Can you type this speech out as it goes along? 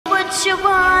what you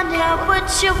want, yeah,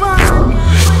 what you want, yeah,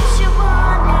 what you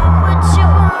want, yeah, what you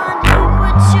want, yeah,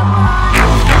 what you want,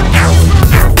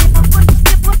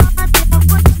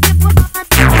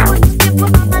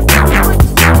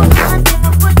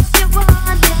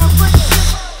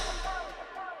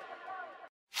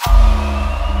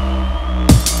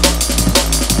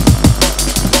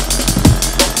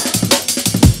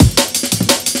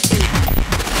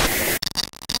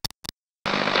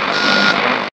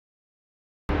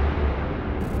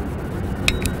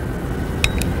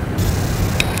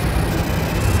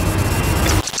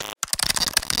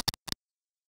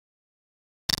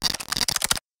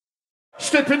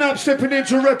 Stepping up, stepping in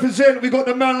to represent. We got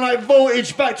the man like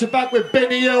Voltage back to back with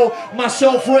Benny L,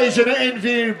 myself, Rage, and the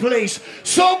Envy in place.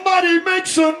 Somebody make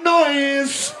some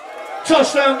noise.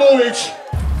 Touchdown Voltage.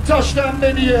 Touchdown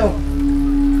Benny L.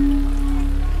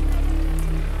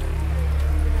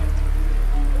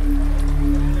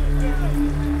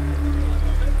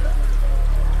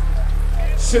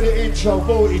 See the intro,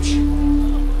 Voltage.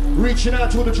 Reaching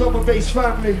out to all the drum and bass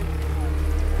family.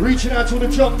 Reaching out to all the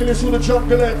junglers, all the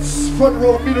junglettes. Front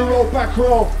row, middle row, back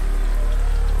row.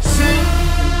 See?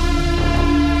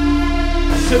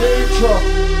 See the intro.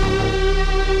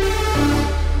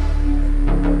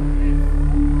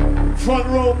 Front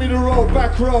row, middle row,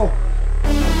 back row.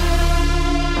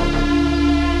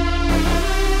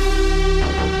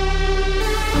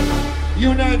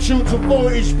 Unite you to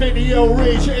Voltage, Benny L,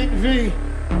 Rage, Envy.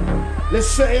 Let's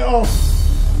set it off.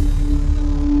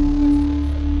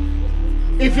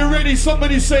 If you're ready,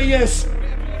 somebody say yes.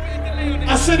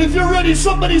 I said if you're ready,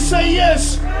 somebody say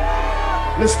yes.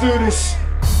 Let's do this.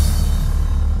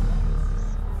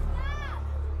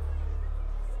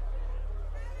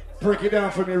 Break it down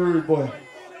for me, rude boy.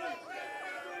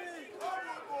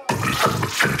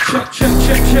 Check, check,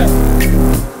 check, check.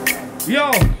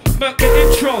 Yo, make the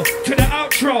intro to the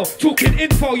outro. Talking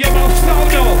info, your mouth's foul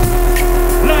now.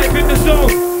 Live in the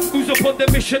zone. Who's up on the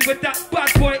mission with that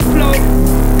bad boy flow?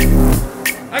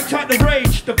 I count the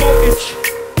Rage, the Voltage.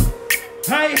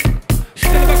 Hey,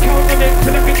 still have a count on it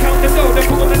till I can count the dough. They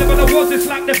put on the level I was, it's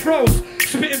like they froze.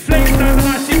 Spitting flames down the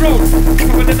icy road.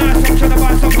 Cover the nice, I'm trying to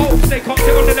buy some hopes. They can't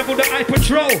sit on the level that I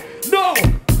patrol. No!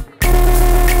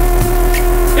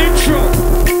 Intro.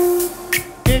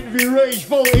 Envy, Rage,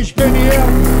 Voltage, Benny L.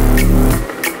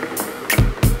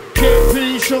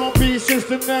 KP, Sean B,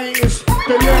 System 90s.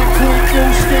 The young quick,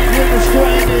 new stick with the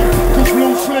straining. Cause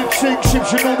blue slip, sink,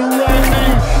 ships, you know the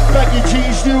rhyming. Baggy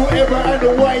jeans, new era and a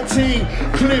white tee.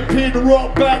 Clip in,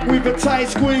 rock back with a tight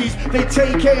squeeze. They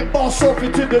take aim, boss off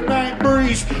into the night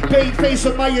breeze. Paint face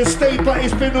on my estate, but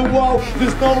it's been a while.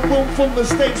 There's no room for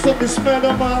mistakes, so we smell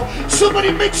them out.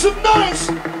 Somebody make some noise!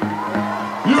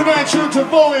 Unite you to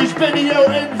Voltage, Benny L,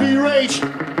 Envy, Rage.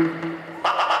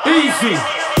 Easy.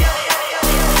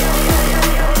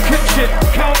 Kitchen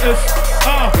counters,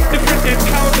 different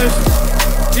encounters.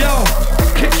 Yo,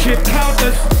 kitchen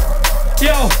counters.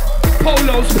 Yo,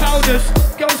 polos, powders.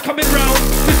 Girls coming round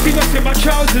to see what's in my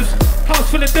trousers. House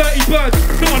full of dirty birds,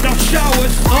 not enough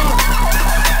showers.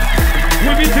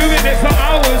 We've been doing it for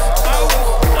hours.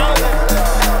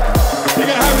 We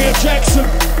got Harriet Jackson,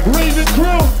 Raven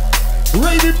Crew,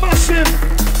 Raven Massive.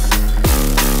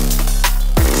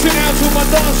 Sit out to my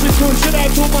dancing crew, sit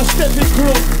out to my stepping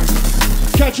crew.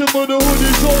 Catch 'em when the hood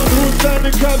is on, hood down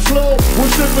the cab's low.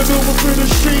 Watch them maneuver through the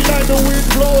street like the wind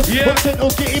blows. Yeah. Watch them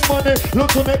getting money,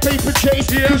 look on that paper chase.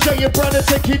 Cause yeah, your brother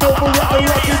taking over right the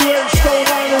rocket where it's stone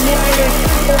island wilding.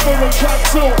 Over a track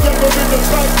suit, never in the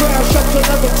background, shots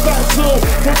another fat suit.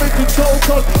 From it to toe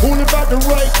cut, all about the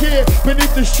right gear.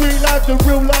 Beneath the street life, the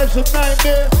real life's a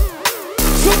nightmare.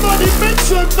 Somebody make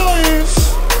some noise.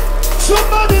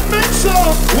 Somebody make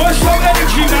some. Where's some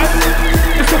energy, man?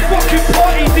 It's a fucking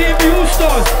party, DnB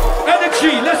Allstars.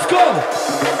 Energy, let's go.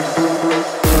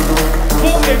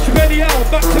 Voltage, Benny L,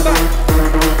 back to back.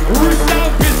 Roof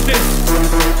down business.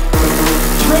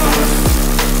 Trust.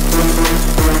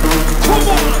 Come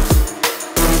on.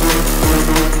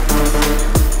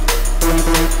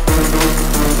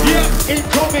 Yeah.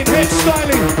 Incoming head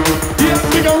styling. Yeah.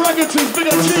 Bigger orangutans,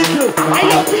 bigger GQ. Hey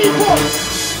yo people.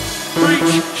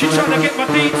 Breach, she tryna get my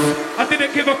deets. I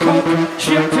didn't give a coke,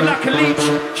 she acted like a leech.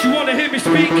 She wanna hear me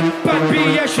speak, bad B,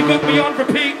 yeah, she got me on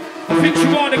repeat. I think she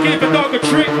wanna give a dog a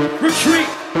treat. Retreat,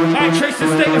 I ain't chasing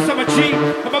status, I'm a G.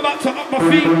 I'm about to up my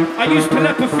feet, I use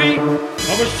telepathy.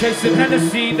 I was chasing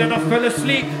Hennessy, then I fell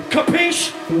asleep.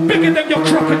 Capiche? Bigger than your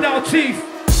crocodile teeth.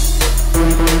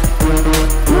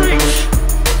 Breach.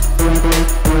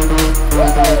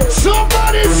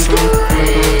 Somebody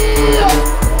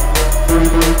scream!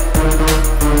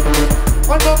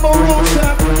 I know my rules,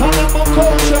 I know my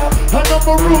culture, I know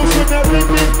my rules when I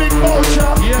big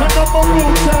I'm a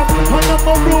real time, and I'm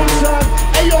a real time.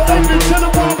 Hey yo, Andy, tell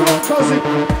them what I'm cousin.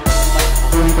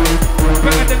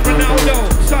 Better than Ronaldo.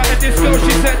 Started this girl,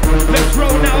 she said, let's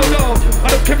Ronaldo.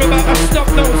 I don't care about a stop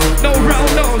nose, no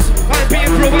round nose. I ain't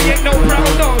being bro, I ain't no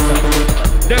brown nose.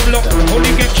 Them lot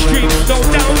only get streams, no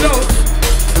downloads.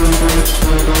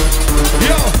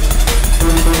 Yo.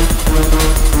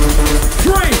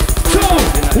 3,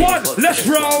 2, 1, let's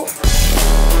roll.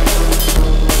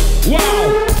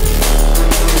 Wow.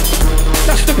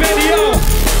 That's the video.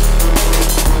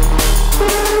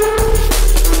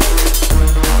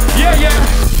 Yeah, yeah.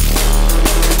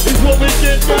 It's what we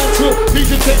get down to. Need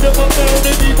to take them up down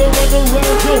and even run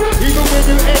around you. Even when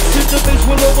you exit, the bitch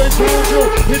will always round you.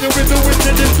 In the rhythm,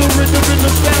 it's the rhythm in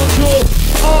the sound you.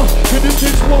 And this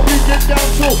is what we get down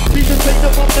to. Need to take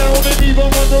them up down and even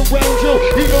run around you.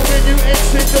 Even when you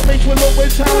exit, the bitch will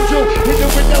always hound you. In the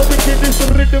rhythm, it's the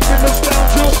rhythm in the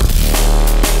sound you.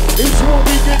 It's what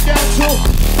we get down to.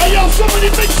 Hey yo, somebody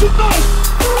make some noise.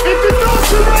 If you're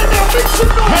dancing right now, make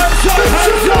some noise. Hands up,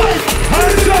 hands up,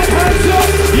 hands up, hands up,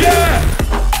 yeah.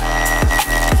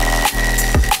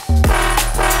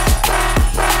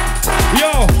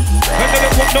 Yo, I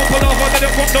didn't want no palaver, I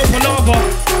didn't want no palaver.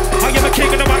 I am a king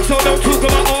of the mic, so don't talk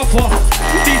about offer.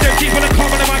 These MCs wanna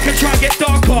come on the mic and try and get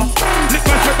darker. Lick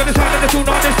my shirt on the side of the tune,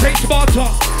 on this tape smarter.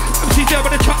 MCs there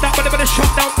with a chop down, but they're gonna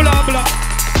shut down, blah blah.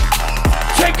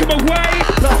 Take him away.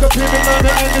 Like a pivot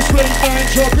liner and the slave nine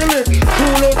juggling.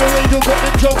 Cool on the radio, got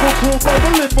them jungle crew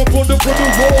bubbling. My brother for the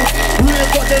road. Real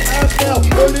got them ass now.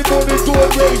 Early morning door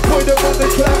race. Point them on the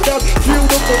cloud down. Feel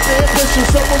them for their pressure.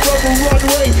 Someone run a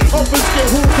runway. Uppers get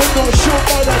hooked and not shot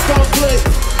by that gunplay.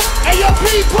 Hey yo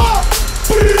people!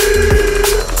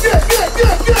 Yeah.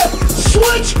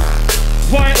 Switch!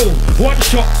 Vital, one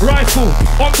shot, rifle,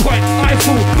 on point, I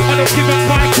fool. I don't give up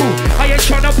Michael, I ain't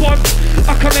tryna bomb.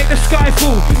 I can make the sky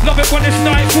fall. Love it when it's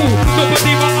nightfall.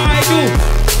 Nobody my idol.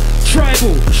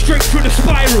 Tribal, straight through the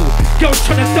spiral. Girls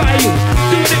tryna dial,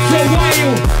 doing it for a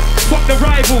while. Fuck the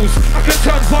rivals, I can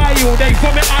turn vile. They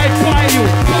vomit, I buy you.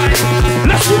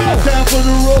 Let's roll. Down for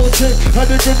the road check, and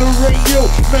they're gonna rate you.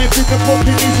 Knife in the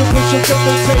pocket, needs a push up on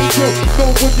the table.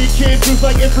 Nobody cares, just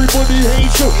like everybody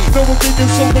hates you. No one can do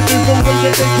something, there's no way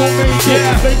that they gon' make you.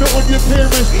 Blame it on your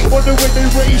parents, on the way they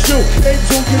raise you.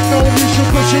 Ends on you know you should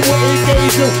push you or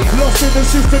engage you. Lost in the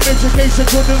system, education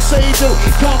couldn't save you.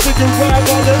 Can't figure out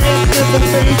why the ends never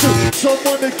made you.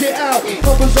 Someone to get out,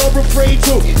 others are afraid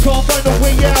to. Can't find a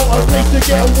way out, a place to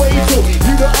get away to.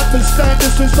 You don't understand,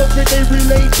 this is something they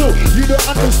relate to. You don't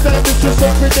understand, this is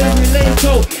something they relate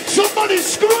to. Somebody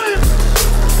scream!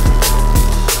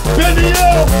 Benny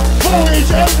L,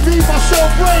 Courage, Envy,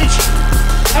 myself, Rage.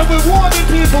 And we're warming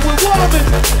people, we're warming.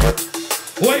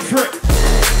 Wait for it.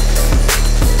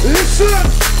 Listen.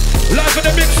 Live in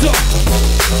the mixer.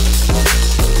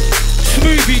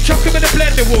 Smoothie, chuck him in the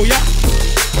blender wall, yeah?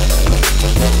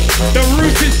 The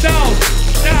roof is down.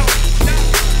 Down.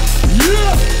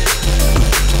 Yeah.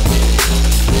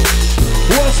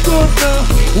 What's good now?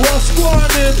 What's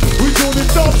warning? We do the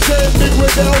top sending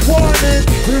without warning.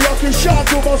 We rockin' shot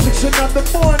till about 6 in the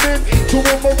morning. To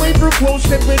when my way through close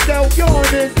and without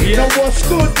yawning. Now what's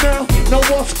good now? Now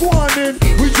what's warning?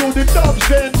 We do the top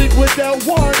sending without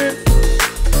warning.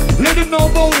 Let them know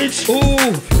voltage. Ooh,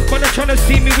 man, they're trying to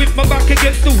see me with my back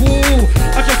against the wall.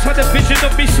 I just had a vision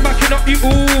of me smacking up you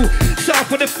all.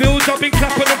 South of the fields, I've been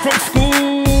clapping them from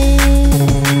school.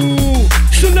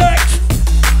 Select.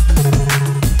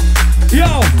 Yo,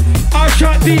 I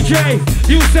shout DJ.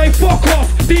 You say fuck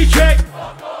off, DJ.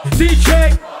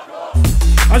 DJ.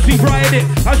 As we ride it,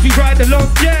 as we ride along,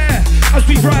 yeah. As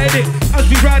we ride it, as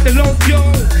we ride along, yo.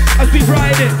 As we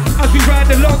ride it, as we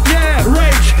ride along, yeah.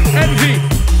 Rage, envy.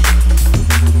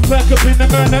 Back up in the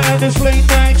manor and it's late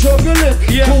night juggling.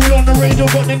 Cool on the radio,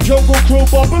 got them jungle crew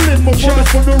bubbling. My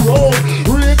brothers from the road,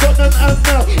 real got them and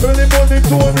now. Early morning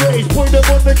doing race, point them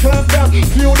on the clamp down.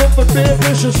 Fueled up for beer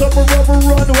pressure, summer rubber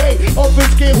runway.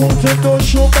 Uppers get hooked and don't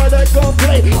shoot by that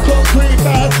gunplay. Concrete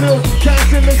battlefield,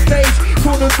 cancel the stage.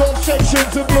 Corners on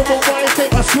sections and blow my white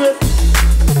tape, I swear.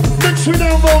 Mix with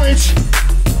down voltage.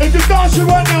 If you're dancing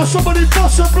right now, somebody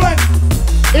bust a blank.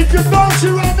 If you're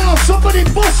dancing right now, somebody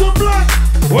bust a blank.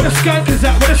 What a skank is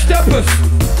that? What a steppers?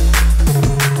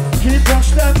 Keep on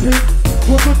stamping.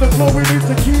 Put on the floor, we need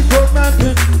to keep on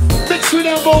mapping. Mix with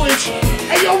that voltage.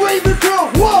 Hey, yo, Raven girl.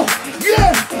 Whoa,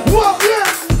 yeah, whoa, yeah.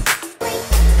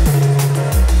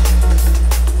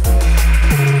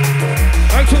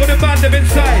 I'm talking the man them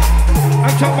inside.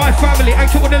 I'm talking my family. I'm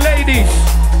talking the ladies.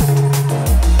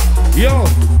 Yo.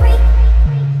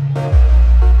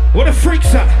 What a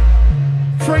freak's at?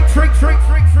 Freak.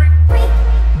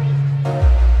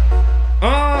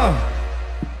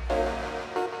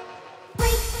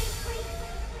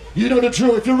 You know the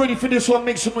drill. If you're ready for this one,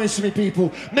 make some noise for me,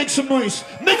 people. Make some noise.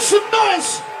 Make some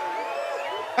noise.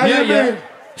 Yeah.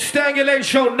 Stangulate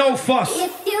show, no fuss.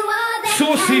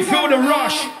 Saucy, feel the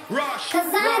rush. Cause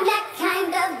I'm that kind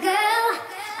of girl.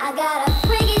 I got a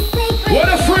freaky secret. What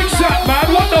the freak's that,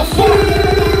 man? What the fuck?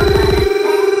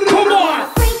 Come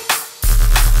on.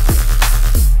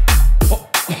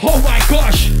 Oh my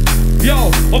gosh. Yo,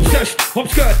 obsessed, I'm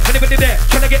scared. Anybody there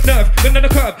trying to get nerve? Been on the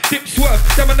curb, dip swerve.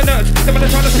 Them on the nerds, them on the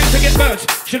trying to spin to get merged.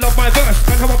 She love my verse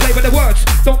and how I play with the words.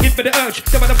 Don't give me the urge.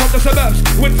 Them on the from the suburbs.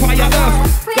 Wind, fire,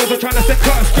 earth. Those are trying to set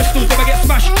curves. Crystals never get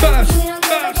smashed. Burst.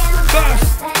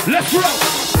 Let's roll.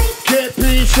 Get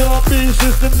B, sharp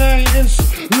business, the 90s.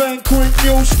 Learn quick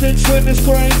new sticks when it's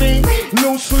grimy.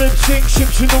 Loose lip sync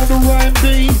ships, you know the rhyme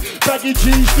B. Baggy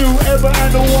G's new ever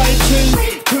and a white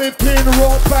tee. Clip in,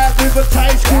 rock back with a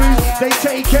tight squeeze. They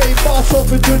take a boss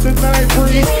off into the night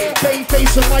breeze. They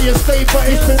face on my estate, but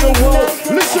it's been a while.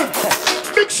 Listen,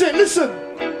 mix it, listen.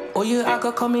 Oh, you are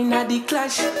gonna come in at the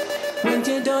clash. When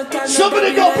you don't tell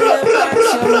Somebody go blah, blah,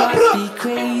 blah, blah, blah.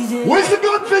 Crazy. Where's the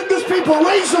gun fingers, people?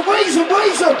 Raise them, raise them,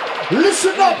 raise them.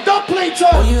 Listen up, dub plater.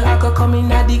 Oh, you are gonna come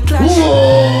in at the clash.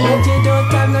 Whoa. When you don't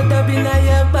tell no dubbing at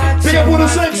your back. Big up all the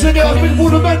sexy girls, big all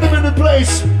the men them in the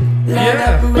place.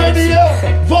 Yeah. Benny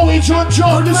L, Volley, John,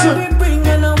 listen. We bring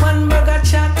in a one burger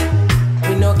chat.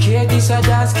 We no care, this a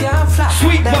just can't flap.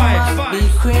 Sweet Them vibes. must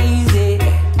be crazy.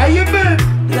 Are you men?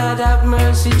 Lord have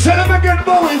mercy. Tell them again,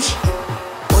 Volley.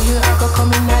 Oh, you are gonna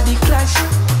come in at the clash.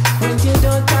 When you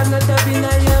don't tell no dubbing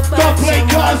at your back. Don't play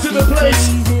cards in the place.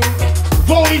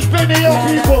 Volley, Benny L,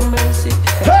 people.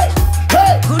 Hey,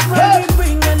 hey, Good hey. when we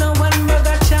bring in a one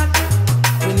burger chat.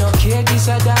 We no care, this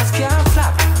a just can't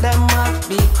flap. Them must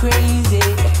be crazy.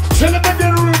 Tell them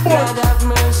again, rude boy. Lord have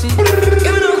mercy.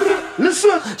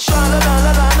 Listen.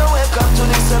 Sha-la-la-la-la, welcome to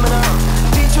the seminar.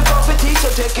 Teach you how to teach, so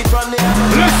take it from the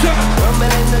amateur. Listen. Rumble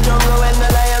in the jungle when the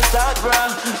lions start run.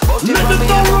 But Let if them we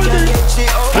know can already. catch the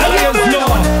Lions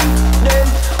law. Then,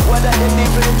 what are them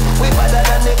different? We better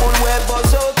than the bull web, but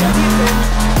so to defend.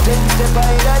 Then step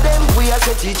ahead of them, we are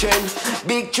set trend.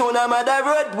 Big tune, I'm at the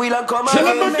road, we'll come Tell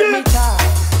them again. again. Let me talk.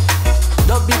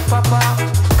 The big papa,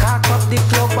 cock up the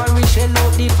club and we shell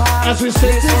out the park. As we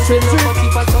say this, Listen, say no, but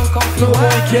keep us on comfy. No one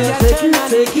Why? can We are take turn it,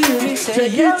 and take kill it, me, say,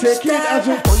 take it, take it, as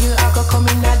we- oh, you are gonna come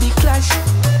in at the clash.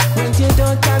 When you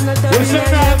don't have no doubt Listen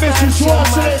in now, your Mr. back, Schwartz, you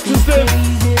must be selectors them.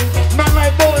 crazy. Man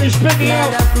like Boris, Benny Lord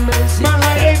L. have mercy. Man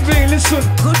like Envy, listen.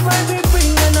 Good when we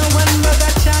bring in a one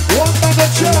burger chat. One bag of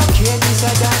We chat. don't care, this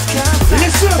a dance can't flap.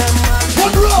 Listen. Them must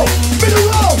One be row, crazy. middle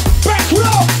row, back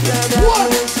row.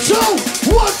 1, 2,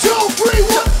 1, 2, 3,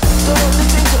 1. So the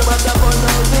things to the matter for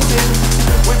now,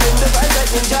 we bring the vibes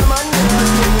like in German.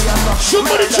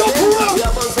 Somebody jump around. We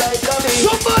are both like a bee.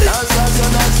 Somebody. Dance like your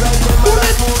dance like them, Pull and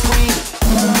it. smoke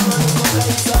weed.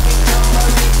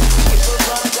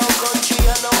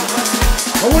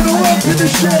 I wanna rap in the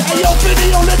shit. Hey yo,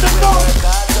 video, let them know.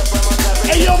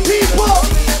 Hey yo, people.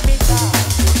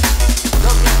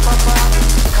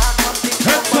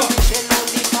 Heads up.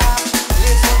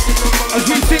 As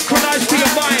we synchronize to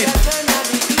your mind.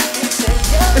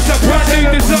 It's a brand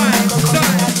new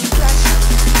design.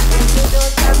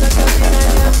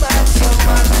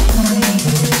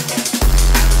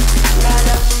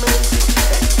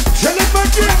 Tell them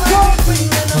again, come.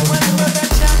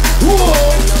 Whoa.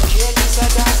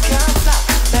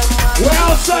 We're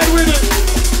outside with it.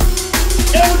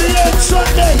 LDN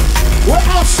Sunday. We're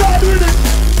outside with it.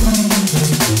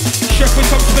 Chef with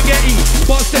some spaghetti.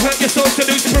 Bars to hurt your soul,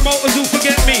 salute to promoters who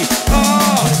forget me.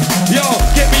 Yo,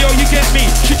 get me or you get me.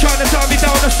 She trying to tie me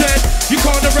down, I said, you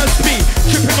can't arrest me.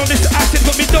 Tripping on this acid,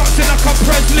 got me dancing like I'm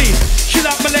Presley. She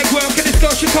like my leg work and this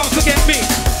girl, she can't forget me.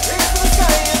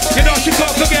 You know she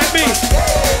can't forget me.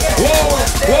 Whoa,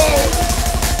 whoa.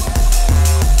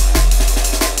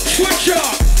 Switch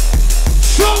up.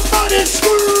 Somebody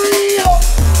scream.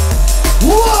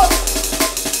 What?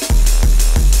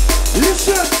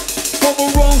 Listen. From a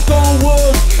rose don't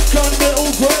work. Gun metal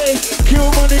grey.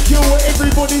 Kill money, kill what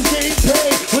everybody's getting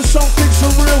paid. When something's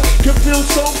surreal, can feel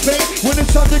something. When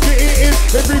it's time to get it in,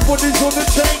 everybody's on the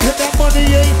chain. And that money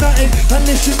ain't nothing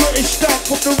unless you got it stacked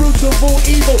from the roots of all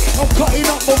evil. I'm cutting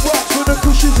up my raps when the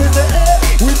cushions in the air.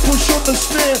 We push on the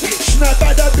snare. Snap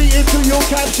back that beat until your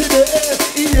caps in the air.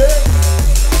 Yeah.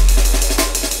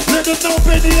 Let them know,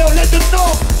 Benny L, let them know.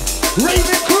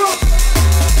 Raven Crook.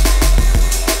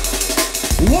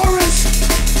 Warrens.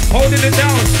 Holding it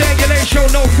down, stangulate show,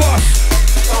 no fuss.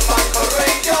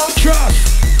 Trust,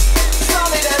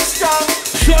 Solid and strong,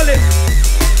 solid.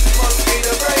 must be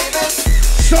the bravest.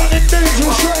 Sounding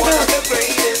dangerous right One of now. the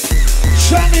greatest.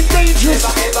 Sounding dangerous.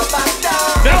 Never back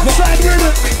down. Never. Outside with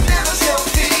it. We never shall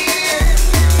fear.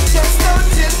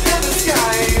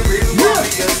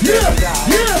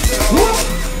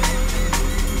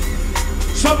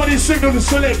 Somebody signal the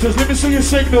selectors. Let me see your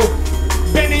signal.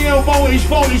 Benny L, voltage,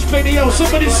 Benny L.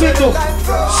 Somebody signal.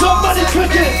 Somebody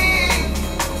click it.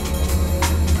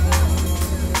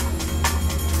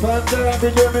 Burn down, we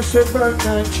do me say burn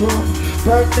down drum.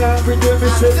 Burn down, we do me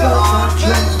say burn down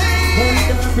drum. Burn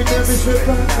down, we do me say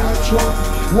burn down drum.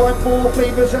 One more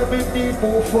flavors and we need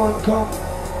more fun, come.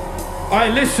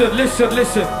 Alright, listen.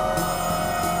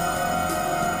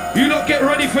 You lot get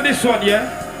ready for this one, yeah?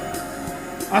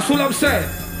 That's all I'm saying.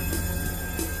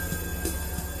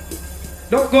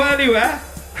 Don't go anywhere.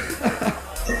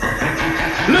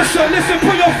 Listen,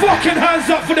 put your fucking hands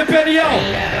up for the Benny L.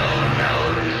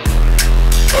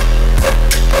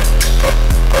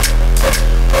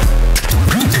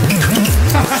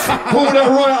 Pull that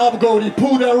right up, Goldie.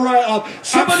 Pull that right up.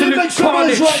 Somebody Absolute make some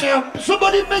noise carnage. right now.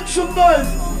 Somebody make some noise.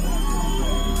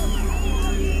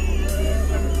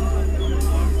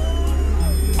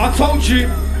 I told you.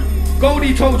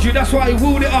 Goldie told you. That's why he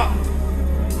wheeled it up.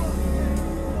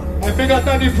 I think I've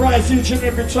done your price each and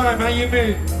every time. How you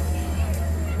mean?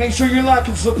 Make sure you like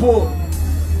and support.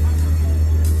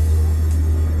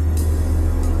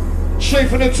 Straight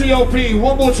from the TOP.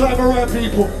 One more time around,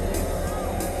 people.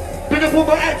 Big up on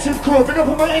my active crew, big up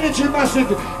on my energy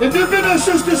massive. If you've been there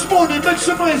since this morning, make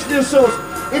some noise for yourselves.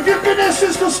 If you've been there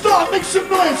since the start, make some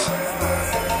noise.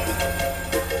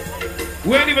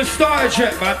 We ain't even started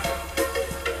yet, man.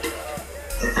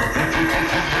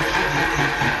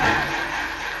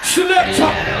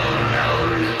 Selector.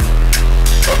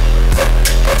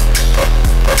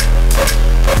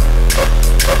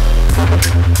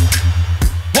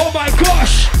 Oh my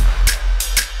gosh.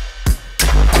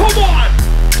 Come on.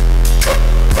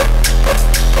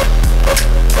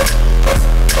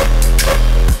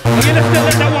 Are you gonna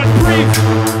let that one breathe?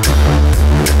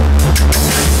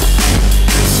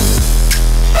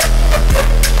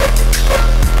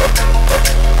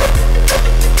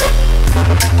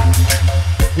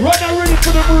 Run that rhythm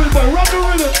for the room, boy. Run the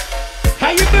rhythm.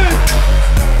 How you doing?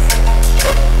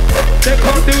 They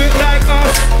can't do it like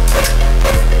us,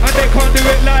 and they can't do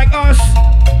it like us.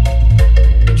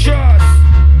 Trust.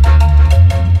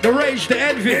 The rage, the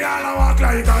envy. They all walk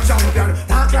like a champion,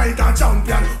 talk like a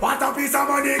champion. What a piece of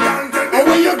money can take. And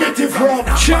where you get it from?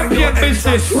 Champion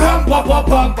business. Ram, pam, pam,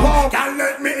 pam, pam. Can't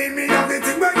let me in, me have the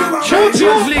thing when you are.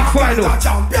 Champions League final. Talk like a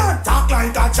champion, talk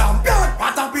like a champion.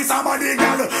 What a piece of money,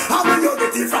 girl. How will you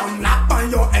get it from? Knock on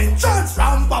your entrance.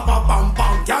 Ram, pam, pam, pam,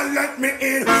 pam. Can't let me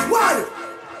in. Why?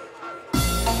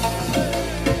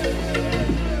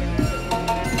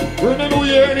 Remember we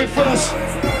heard it first.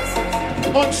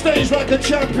 On stage like a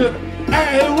champion. Out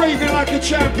here raving like a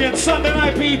champion. Sunday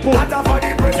night people.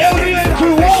 LDN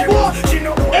crew, what?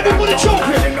 Everybody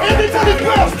jumping. Everybody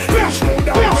bounce, bounce, bounce,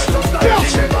 bounce,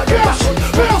 bounce,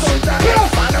 bounce,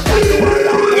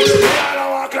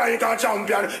 Walk like a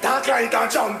champion, talk like a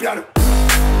champion.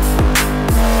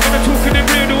 When I'm talking in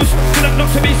riddles, pull up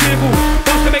knocks to me single.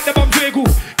 Bust to make the bums wiggle.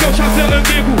 Girl shout out and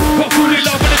giggle. Got cool in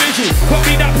love in the visual. Got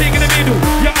me that pig in the middle.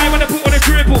 Yeah, I wanna put on a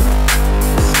dribble.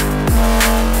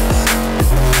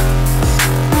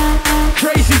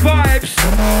 Crazy vibes,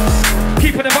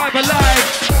 keeping the vibe alive.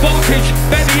 Voltage,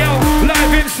 Benny L,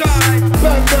 live inside.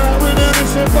 bang down rhythm,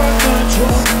 it's a bang down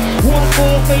drum. One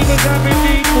more favors and we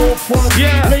need more fun.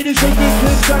 Yeah. Ladies and good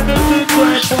kids and the big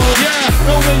red ball. Yeah.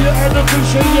 Know where you're at,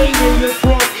 appreciate where you're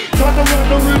from. Turn around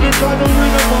the rhythm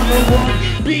on the one.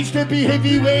 Beats that be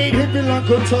heavyweight, heavy like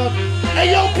a top.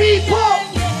 Hey yo, people!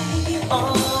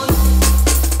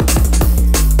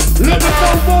 Let me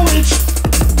know voltage.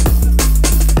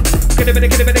 Get a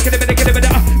bit,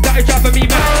 that is driving me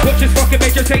mad. Watch this fucking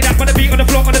major say that on the beat on the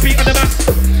floor, on the beat on the mat.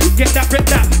 Get that, rip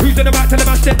that. Who's on the back? Tell them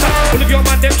I step back. All of your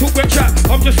man, them talk with chat.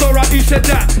 I'm just alright, who said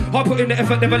that? I put in the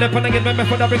effort, never left, and I get my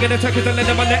method. I bring in the checkers and let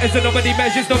them my letters, and nobody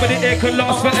measures, nobody here can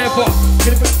last forever.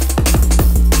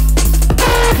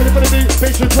 Get it for the beat,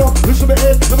 bass and drum. Listen to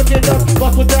it, never get down.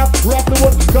 Back with that, rap the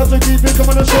one. Guns are deep, come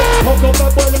on the show. Hop up,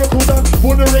 bad boy, never cool down.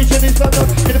 Born the rage and it's not done.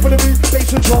 Get it for the beat,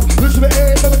 bass and drum. Listen to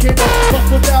it, never get down. Back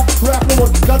with that, rap the one.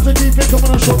 Guns are deep, come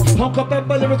on the show. Hop up, bad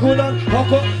boy, never cool down.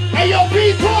 Hop up. Hey yo,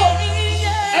 people!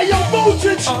 Hey yo,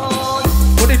 voltage!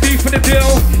 What they do for the deal?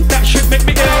 That shit make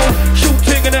me ill.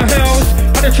 Shooting in the hills,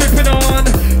 and they're tripping on,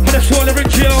 and they're swallowing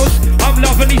gills. I'm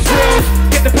loving these thrills.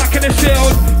 Get the back in the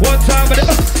shield. One time with the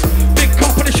big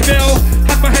cop on the schmill.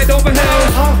 Had my head over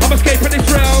hills. I'm escaping this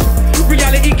realm.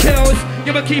 Reality kills.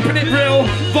 Yeah, we're keeping it real.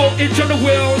 Voltage on the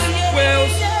wheels,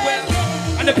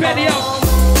 and the penny out.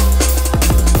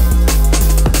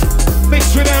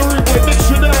 Mix with that root boy, mix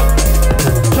with that.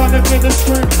 Trying to play the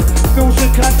string.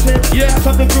 music content. Yeah.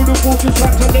 Something beautiful to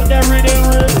try to let that rhythm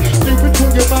ring. Deep into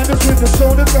your mind is with the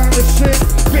soul of vanishing.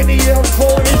 Benny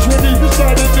L4 really the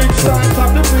starting big sign.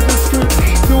 Time to bring the script.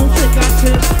 Music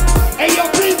content. Hey yo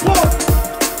people,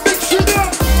 mix it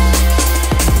up.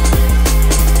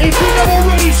 If you know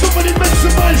already, somebody make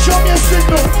some noise. Show me a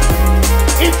signal.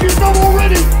 If you know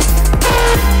already.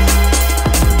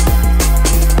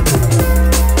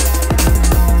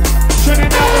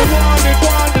 Sending out a warning.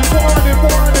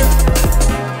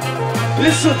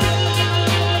 Listen.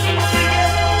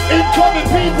 Incoming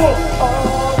people.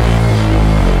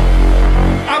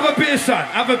 Have a beer, son.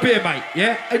 Have a beer, mate.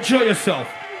 Yeah? Enjoy yourself.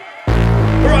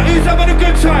 Alright, who's having a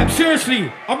good time?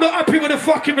 Seriously. I'm not happy with the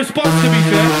fucking response, to be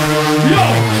fair. Yo!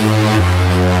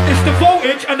 It's the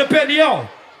Voltage and the Benny O.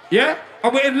 Yeah?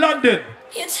 And we're in London.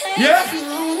 Yeah?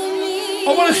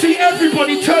 I want to see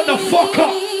everybody turn the fuck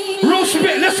up. Real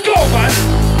spit. Let's go, man.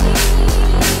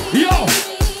 Yo!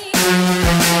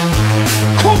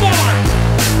 Come on!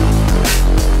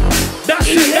 That's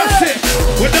it.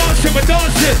 We're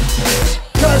dancing.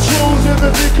 Cash rolls in the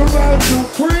dick around you,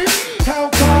 free. How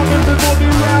calm everybody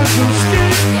around you, skin.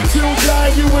 Feels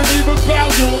like you ain't even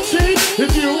bound your teeth.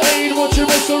 If you ain't watching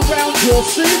what's around your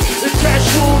seat. If cash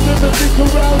rolls in the dick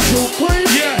around you, free.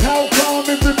 Yeah. How calm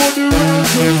everybody around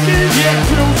your skin. Yeah.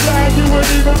 Feels like you ain't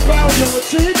even bound your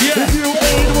teeth. Yeah. If you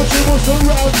ain't watching what's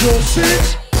around your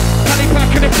seat. Honey pack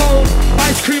in the cone,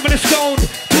 ice cream in the stone.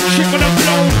 Talk shit when I'm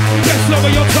blown, best lower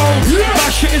your tone. My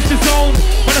shit is the zone,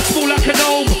 when I small like a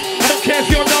gnome. I don't care if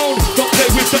you're known, don't play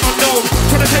with the unknown.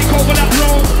 Trying to take over that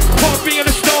throne, can't be in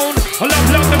a stone. I love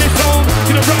love on its own,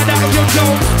 you don't ride out of your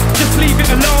zone. Just leave it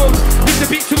alone, leave the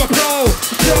beat to a pro.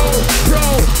 Pro,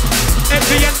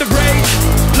 envy and the rage,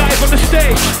 live on the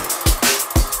stage.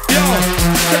 Yo,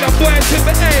 send our boys to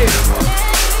the A.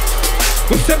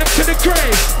 We'll send them to the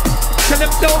grave. Tell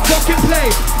them don't fucking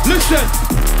play. Listen.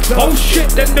 Oh shit,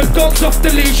 then the dog's off the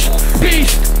leash.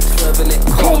 Beast.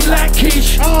 Cold like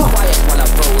quiche. Quiet while I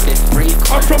roll this freak.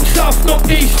 I'm from south, not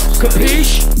east.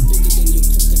 Capiche?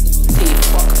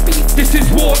 This is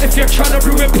war if you're trying to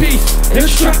ruin peace.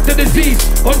 Extract the disease.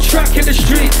 On track in the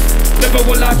streets. Never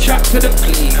will I chat to the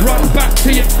police. Run back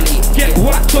to your fleet. Get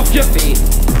whacked off your feet.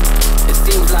 It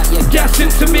seems like you're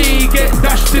gassing to me. Get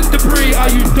dashed in debris.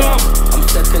 Are you dumb? I'm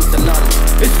second to none.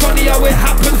 It's funny how it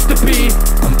happens to be.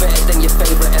 I'm better than your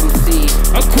favorite MC.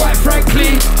 And quite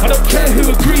frankly, I don't care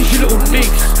who agrees, you little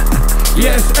nicks.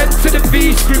 Yes, enter the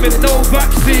V, screaming no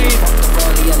vaccine.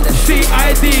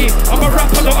 CID, I'm a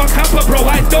rapper, not a capper, bro.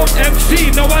 I don't MC,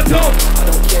 no I don't. I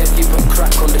don't care if you put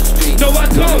crack on the street. No I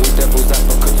don't.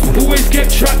 Always get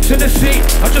trapped to the seat.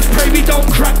 I just pray we don't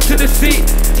crack to the seat.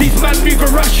 These men move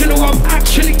irrational, I'm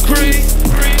actually green.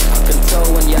 I can tell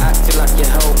when you're acting like you're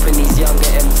helping these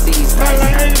younger MCs.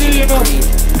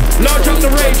 Large up the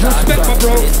rage, respect my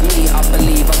bro. It's me, I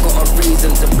believe I got a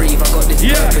reason to breathe. I got this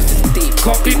purpose, it's deep.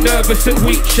 Can't be nervous and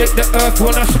weak, shake the earth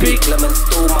when I speak. Lemon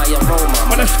stole my aroma.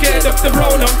 When I'm scared of the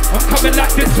roller, I'm coming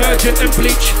like detergent and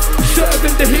bleach.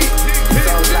 Serving the heat.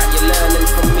 Sounds like you're learning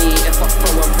from me if I throw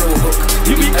a real hook.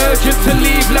 You be urgent to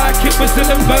leave like it was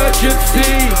an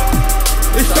emergency.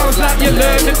 It sounds like you're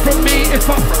learning from me if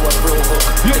I throw a real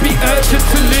hook. You'll be urgent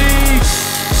to leave.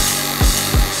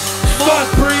 Start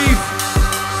breathe.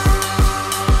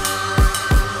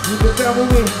 You get down with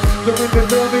me, the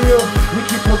wind down the hill. We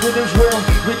keep on winning real,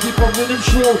 we keep on winning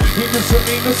true. Innocent,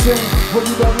 innocent, but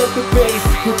we don't love the bass.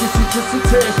 But this is just a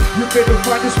test, you better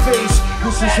find a space.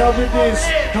 This is how it is,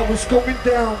 how it's going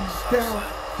down, down,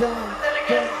 down,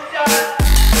 down.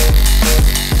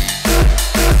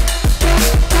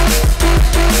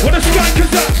 What a skank is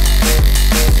that?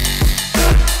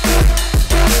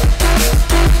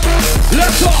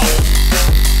 Let's off.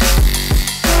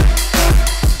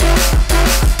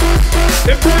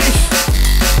 Embrace.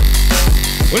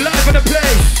 We're live in the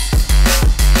place.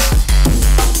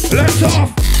 Let's off.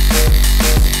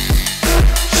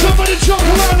 Somebody jump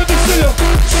around in the sea.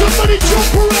 Somebody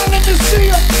jump around in the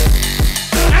sea.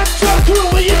 I'm drunk crew,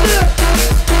 where you there?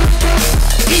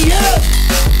 Yeah.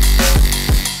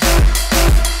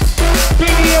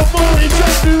 Baby, I'm more in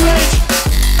just the range.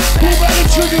 Pull by the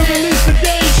trigger, release the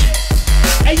gauge.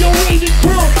 And you're waiting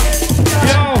crew.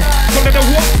 Yo, follow the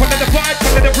walk, follow the vibe,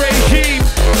 follow the regime.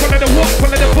 Follow the walk,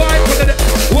 follow the vibe, follow the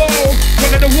whoa.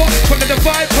 Follow the walk, follow the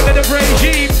vibe, follow the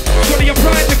regime. Swallow your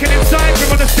pride, looking inside,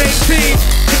 we're on the same team.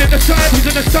 Who's on the side, who's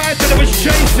on the side, that I was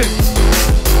chasing.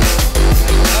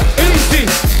 Easy.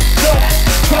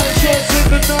 Gunshots in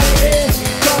the night air.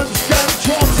 Guns,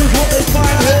 drops is what they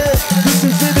find here. This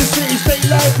is in the city, state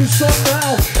life is on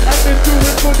now. And they're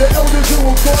doing for the elders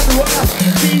who are gone wild.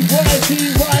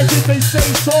 DY in the they say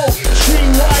so.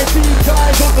 GYB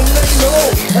guys on the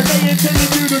lane, and they ain't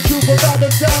telling you the truth about the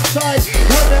downside.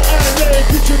 When the LA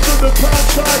picture to the crowd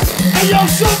side. Hey yo,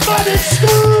 somebody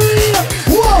scream!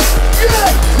 Whoa,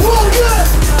 yeah, whoa, yeah!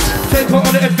 Take her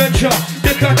on an adventure,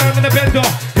 dick her down in the bender.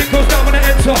 It goes down when I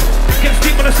enter, gets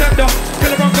deep on the sender.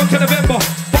 Till around gone to November,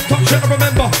 fucked up shit I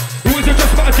remember. Who isn't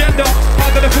just my agenda?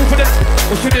 I'm gonna fool for this.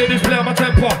 What should do this play on my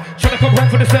temper? Tryna come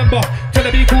home for December. Tell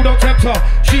her be cool, don't tempt her.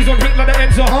 She's on ring like the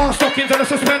Enza. Stockings and a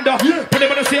suspender. But they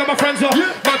wanna see how my friends are.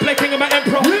 My play king and my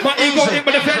emperor. My ego in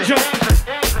with the vengeance.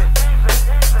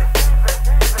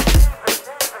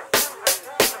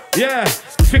 Yeah,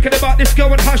 thinking about this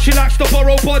girl and how she likes to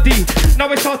borrow body.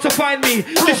 Now it's hard to find me.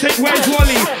 This ain't Where's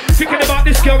Wally. Thinking about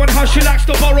this girl and how she likes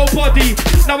to borrow body.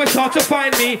 Now it's hard to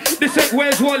find me. This ain't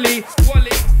Where's Wally.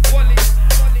 Wally, Wally,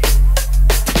 Wally.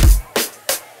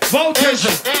 Voltage.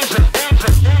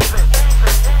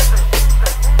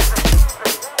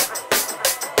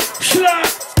 Slap.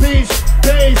 Peace,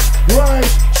 bass, rise,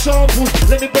 samples.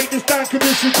 Let me break this down, cause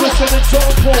this is just an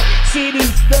example. See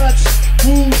these stats,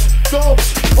 moves,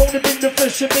 dogs. Only bring the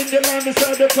fish and in the line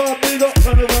inside the car. Big up,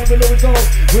 turn around below it all.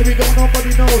 Where we go,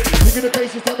 nobody knows. Bring the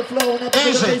cases on the floor, and I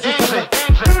bring the cases on the...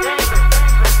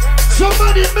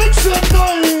 Somebody make some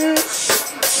noise.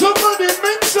 Somebody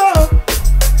make some.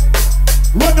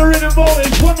 Run the rhythm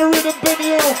voltage, run the rhythm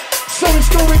Benny O. So it's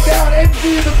going down,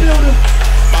 envy in the building.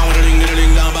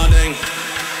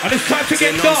 And it's time to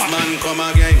get dark. Man, come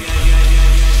again.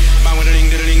 Bang with the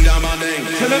ding down my ding.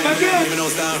 Tell them again. Now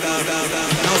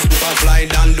super fly,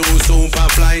 done do super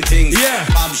fly things. Yeah.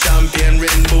 Pop champagne,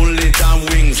 Red Bull, it and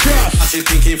wings. Trust. I see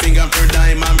pinky finger per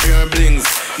dime and pure blings.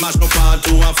 Mash up part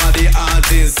two for the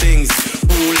artist sings.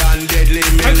 Cool and deadly,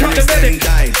 melody same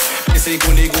time. This is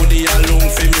goody alone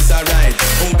for Mr. Right.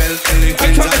 Well,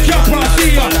 elegant and jump out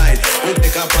here.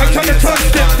 I'm trying to touch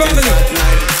that family.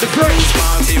 The great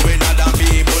party when other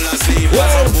people asleep.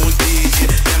 Whoa.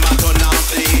 Them a turn and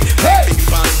play. Hey.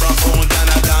 People rock out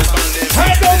and a dance on them.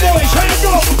 Hand on, boys, hand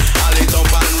on. All it up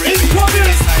and repeat.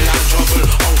 Incoming. Style and trouble.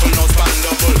 Uncle no span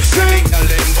double. Sing. Tell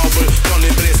them bubble. Turn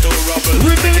the place to rubble.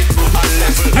 Ribbon. And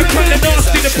level. I'm trying to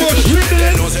nasty the push.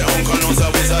 They know say uncle knows a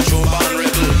wizard show and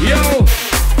rebel. Yo.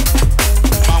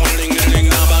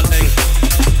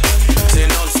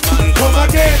 Come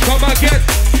again. Come again.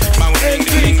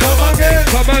 Envy, come again.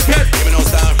 Come again. Give me no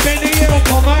star. Benny O,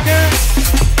 come again.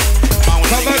 Come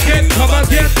again. Come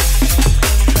again.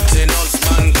 Say no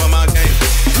man, come again.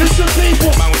 Listen,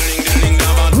 people. Man, we ding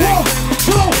down my thing.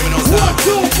 1,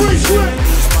 2, 3, swing.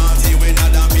 Party when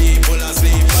other people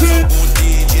asleep. Sing.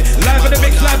 Live in the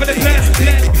mix, live in the play.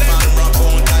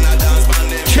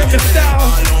 Check the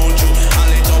style.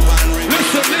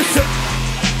 Listen, listen.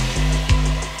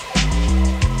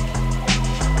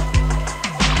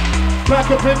 Back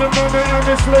up in the morning and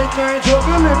it's late night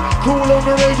juggling. Cool on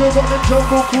the radio, got the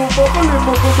jungle cool bubbling.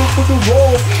 Buckle for the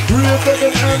wall, real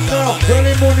better hand now.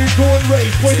 Early morning going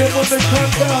race, wait them on the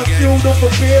countdown. Fueled up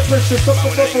a beer pressure, stuck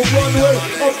up a runway.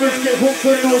 Others get hooked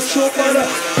and no short by the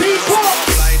people.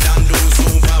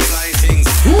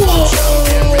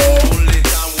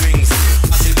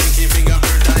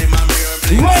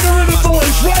 Ride the rhythm,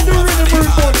 boys, ride the rhythm,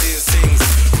 boys.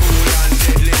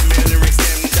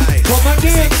 Come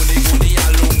again.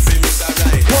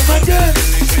 Come again.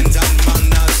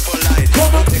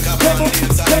 Come on, come on, come on,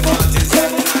 come on,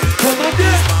 come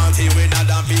again.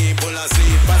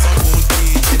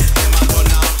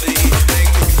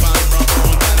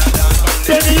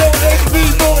 Benny O, envy,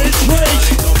 knowledge, rage,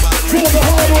 for the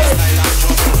hard work.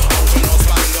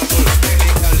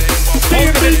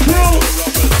 DnB crew,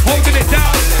 Holding it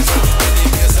down.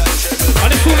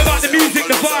 And it's all about the music,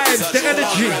 the vibes, the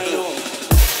energy.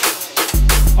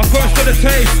 I first to the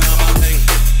taste.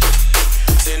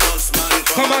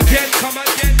 Come again, come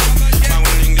again, come again.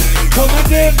 come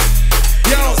again.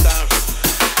 Yo.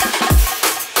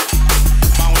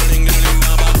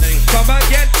 Come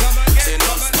again, come again,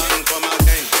 come again.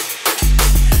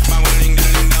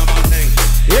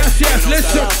 Yes, yes,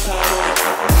 listen.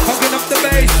 Hugging up the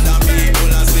bass.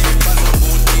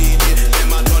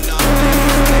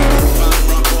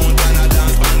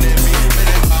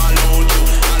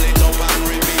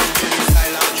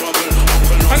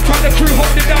 I'm trying to crew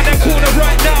holding down that corner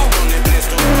right now.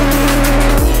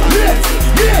 Yeah,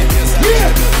 yeah, yeah,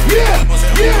 yeah,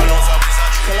 yeah.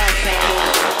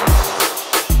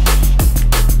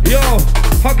 Yo,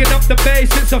 hugging up the bass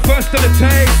since the first of the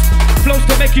taste. Flows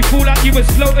to make you feel like you was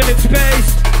floating in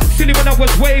space. Silly when I was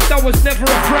waved, I was never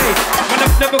afraid. And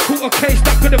I've never caught a case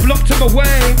that could have locked him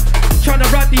away. Trying to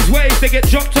ride these waves, they get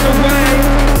dropped on the way.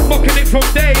 Mocking it from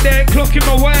day, they ain't clocking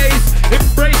my ways.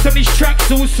 Embrace on these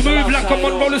tracks, all smooth like I'm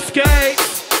on roller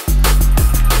skates.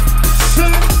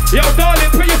 Yo,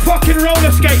 darling, put your fucking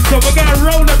roller skates on. We're going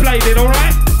rollerblading,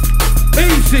 alright?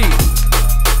 Easy.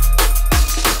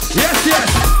 Yes, yes.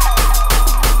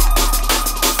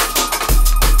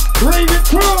 Raving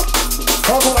crew.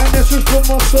 I got a message from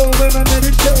my soul when I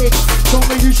meditate. Told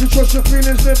me you should trust your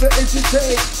feelings, never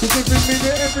hesitate. Cause every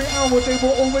minute, every hour, they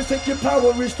will always take your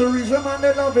power. It's the reason man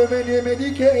they love it when you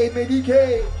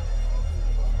medicate.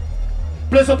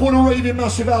 Bless up all the raving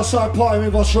massive outside party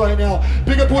with us right now.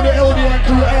 Big up all the LDN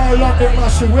crew, our London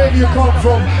massive. Where do you come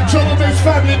from? Trouble Beats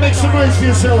family, make some noise for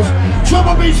yourselves.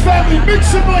 Trouble Beats family, make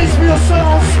some noise for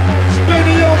yourselves.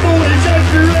 Many of boys,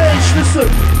 every age,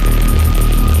 listen.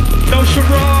 No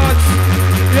charades.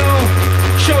 Yo,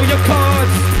 show your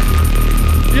cards.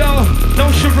 Yo, no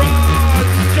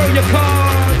charades. Show your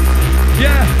cards.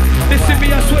 Yeah, listen me,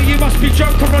 I swear you must be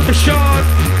drunk around the shard.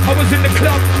 I was in the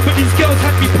club, but these girls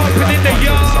had me pumping in the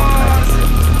yard.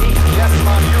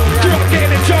 Grew up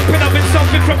getting and jumping, I've been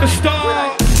something from the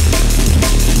start.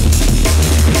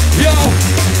 Yo,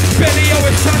 Benny, oh,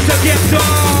 it's time to get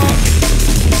dark.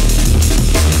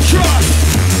 Trust.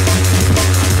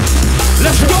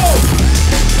 Let's go.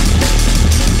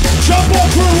 Jump on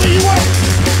crew, where you at?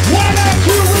 Wild out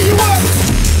crew, where you at?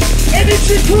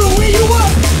 Energy crew, where you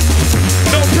at?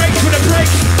 No breaks for the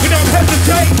breaks, we don't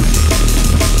hesitate.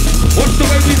 Watch the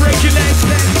way we break your legs.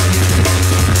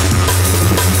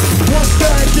 What's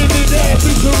that? Give me that,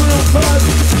 it's a real buzz.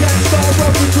 Can't start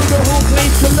rocking to the whole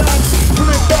place collapse.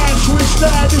 Flip back, switch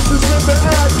that, this is never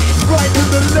ad. Right to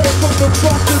the left, from the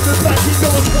front to the back. He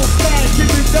knows what's that, give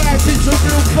me that, it's a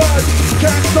real buzz.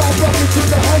 Can't start rocking to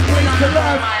the whole place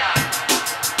collapse.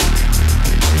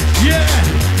 Yeah.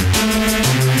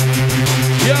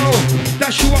 Yo,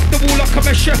 dash you up the wall like I'm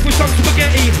a chef with some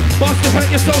spaghetti. Master hurt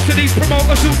yourself to these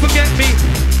promoters who forget me.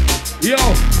 Yo,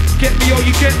 get me or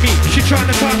you get me. She trying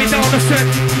to tie me down, I said,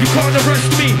 you can't arrest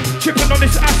me. Tripping on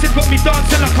this acid got me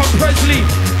dancing like I'm Presley.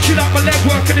 She like my leg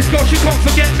work and this girl, she can't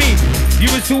forget me. You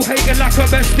was all hating like her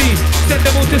bestie. Send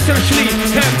them all to Seshley.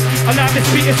 Them, I like this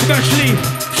beat especially.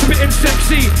 Spitting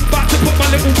sexy, about to put my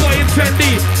little boy in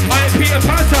trendy. I ain't Peter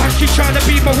Pan, so she trying to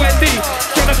be my Wendy.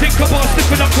 Trying to think about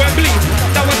slipping up Wembley.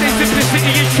 Nowadays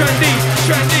simplicity is trendy,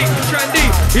 trendy, trendy.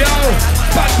 Yo,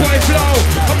 bad boy flow.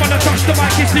 I'm gonna touch the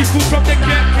mic, it's lethal from the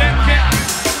get.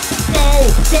 Go,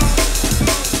 go.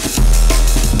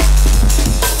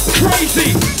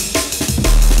 Crazy.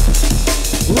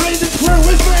 Raise the crew,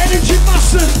 where's my energy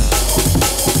massive?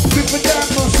 Different down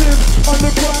massive,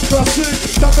 underground classic.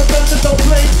 Time to bend it, don't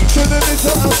play, turn it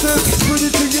into acid. Put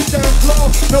it to your dance floor,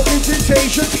 no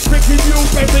hesitation. Making you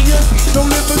better, no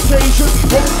limitation.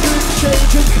 Whole thing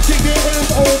changing, keep your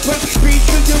hands open.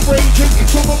 Beats in your raging,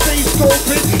 from a bass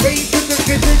scoping. Ace in the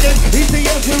kitchen,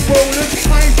 easy as we're rolling.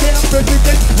 Eyes down,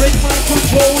 president, rate my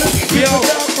controller.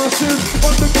 Different down massive,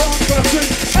 underground classic.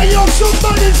 Hey yo,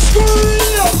 somebody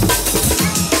scream!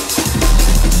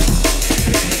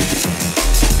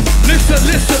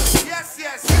 Listen. Yes,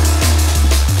 yes.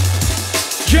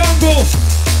 Jungle.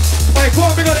 Hey, go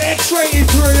on, we got an X-rated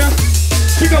through ya.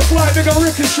 We got Fly, we got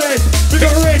Ricochet, we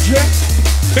got Red, yeah?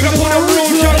 We got one of the real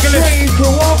junglers. X-rated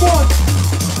through, one.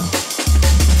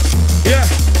 Yeah.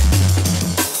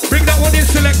 Bring that one in,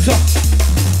 selector.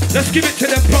 Let's give it to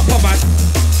them proper, man.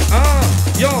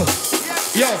 Yo.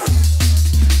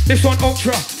 This one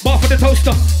ultra, bar for the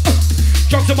toaster.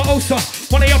 Drugs on my ulcer,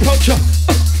 one of your poacher.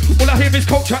 All I hear is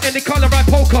culture, any colour I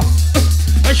poker.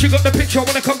 And she got the picture,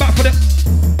 wanna come back for the.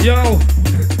 Yo,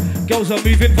 girls are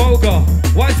moving vulgar.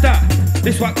 Why's that?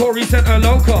 This white Corey sent her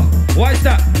loca. Why's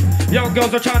that? Young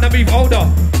girls are trying to move older.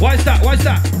 Why's that?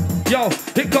 Yo,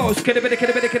 it goes.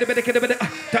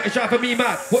 That is driving me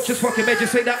mad. Watch this fucking made you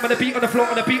say that. Man, a beat on the floor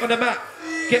and a beat on the mat.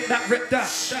 Get that, rip that.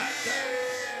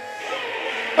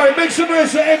 Alright, make some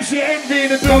noise for MC Envy in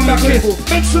the Come back in.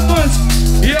 Make some noise.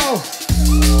 Yo.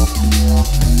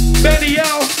 Benny,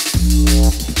 yo.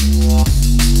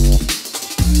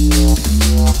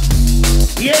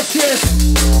 Yes.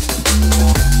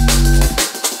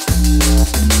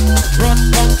 Run,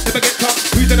 pump, never get caught.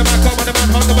 Who's in the mic? I'm on the man,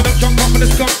 hung up, jump up in the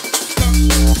skunk.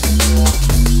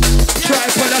 Try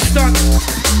for the stunt.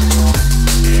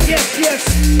 Yes.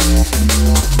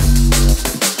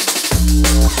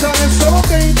 Sounding so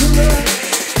dangerous.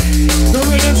 The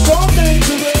rhythm's so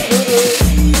dangerous.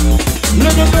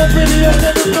 Let them know video,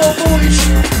 let them know voice.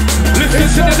 Listen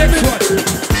to the next one.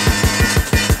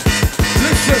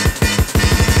 Listen.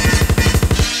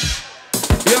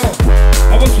 Yo,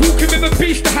 I was walking with a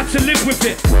beast, I had to live with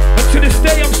it. And to this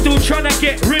day, I'm still trying to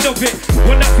get rid of it.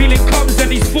 When that feeling comes, then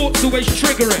these thoughts always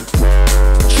triggering.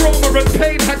 trauma and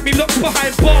pain had me locked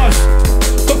behind bars,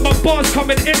 but my bars come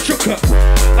in intricate.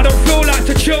 I don't feel like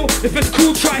to chill. If it's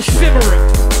cool, try simmering.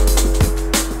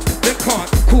 They can't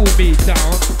cool me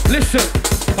down. Listen,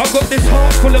 I've got this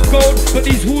heart full of gold, but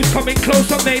these walls coming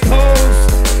close, I made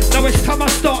holes. Now it's time I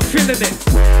start feeling it.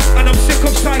 And I'm sick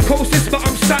of psychosis, but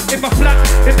I'm sat in my flat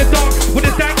in the dark with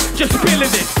a dank, just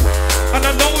feeling it. And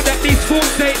I know that these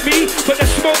fools ain't me, but the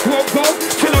smoke won't go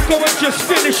till I go and just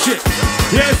finish it.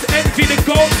 Yes, envy the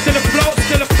gold, still afloat,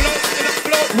 still afloat, still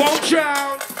afloat, won't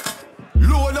drown.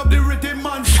 Load up the rhythm,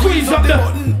 man. Squeeze up the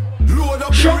button. Load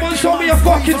up show me a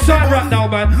fucking sign right now,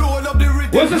 man.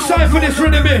 Where's the sign for this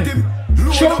rhythm in?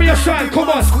 Show me a sign, come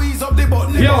on. Squeeze up the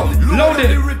button. Yo, load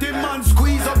it.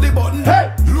 Squeeze up the button.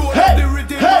 Hey, load up the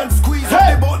rhythm, man. Squeeze up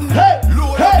the button.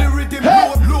 Load up the rhythm.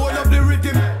 Load up the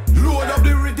rhythm. Load up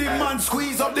the rhythm, man.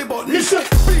 Squeeze up the button. Listen.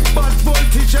 Big bad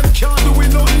voltage and can't do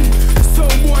it nothing. Some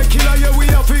boy killer, yeah, we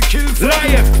have to kill.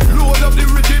 Lion. Load up the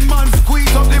rhythm, man.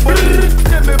 Squeeze up the button.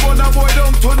 Them me burn a boy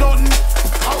down to nothing.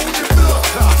 How the blood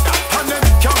clot, and them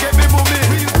can't get me moving.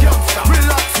 Real gangsta.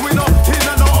 Relax, we not in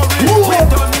a no hurry. We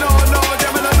don't know, no,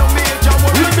 them in a no major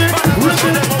worry.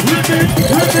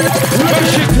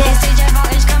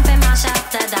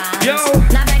 Yo.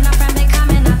 Now beg no friend, they come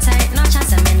and not take no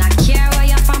chance. And me not care where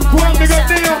you're from or what your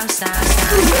circumstance.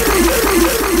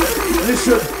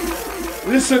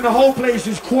 Listen, the whole place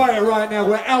is quiet right now.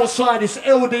 We're outside, it's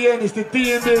LDN, it's the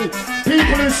DnB.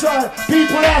 People inside,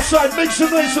 people outside, make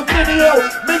some noise for video,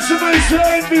 make some noise for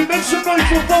envy, make some noise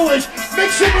for voice,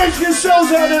 make some noise for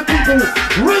yourselves out there, people.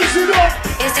 Raise it up.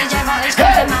 It's DJ Voice, come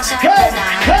and mash up the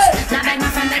dance. Now beg my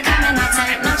friend, they come and not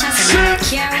take no chance. And me not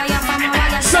care where you're from or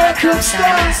what your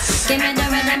circumstance. Give me the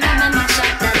rhythm and mash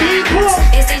up the dance.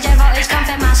 It's DJ Voice, come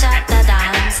and mash up the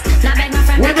dance. Now beg my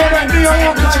friend, they come and not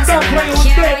take no chance. And me not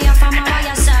care where you're from or what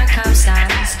your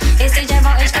circumstance. It's DJ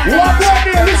Voice, come and mash up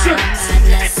the dance.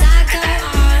 Let's cycle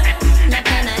on, the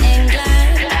pen of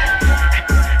England.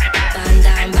 Burn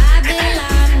down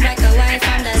Babylon, break away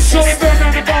from the So we system. burn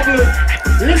down the bubble.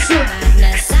 Listen.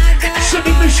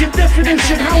 Submission,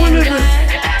 definition, how we living.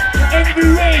 Envy,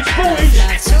 rage, voice,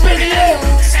 video,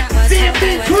 DnB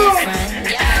crew.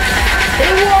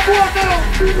 Hey, what now?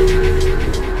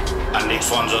 And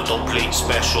this one's a complete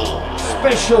special.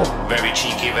 Special. Very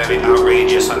cheeky, very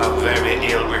outrageous, and a very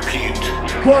ill repute.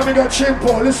 Kwame got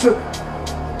Chimpo, listen.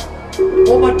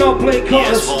 All my dub play Yes,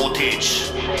 cars.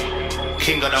 voltage.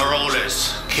 King of the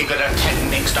rollers. King of the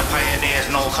techniques, the pioneers,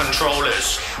 no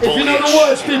controllers. If you know the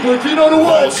words, people, if you know the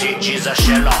words. Voltage is a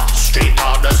sheller, straight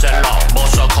out the cellar.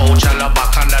 Boss a coach, and the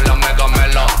back and the mega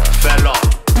mela. Fella,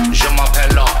 je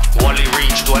m'appelle, Wally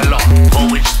Reach dweller.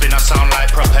 Voltage spin a sound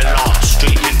like propeller,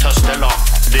 straight interstellar.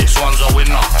 This one's a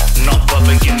winner, not for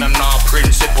beginner, nah,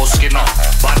 principal skinner.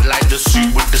 Bad like the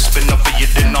suit with the spinner for your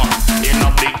dinner. In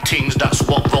a big things, that's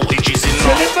what voltage is in.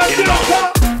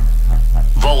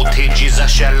 Voltage is a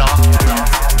sheller.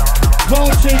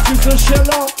 Voltage is a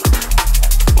sheller.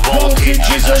 Voltage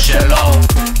is a sheller.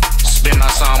 Spin a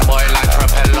sound boy like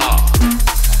propeller.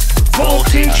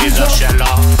 Voltage is a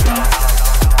sheller.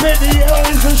 Benny L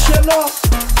is a sheller.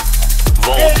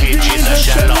 Voltage is a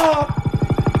sheller.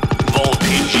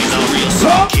 Voltage is a real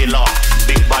sound killer.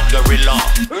 Big bad gorilla.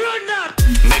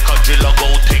 Make a driller go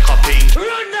take a ping.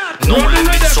 No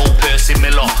limit, so Percy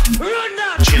Miller.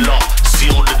 Chiller,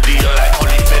 seal the deal like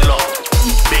Holly Miller.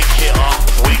 Big hitter,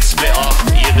 wig splitter.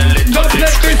 Yeah, the litter,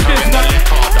 lips critter in the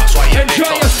litter. That's why you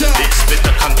bitter. This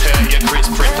splitter can turn your grits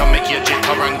pritter, make your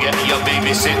jitter and get your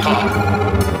babysitter.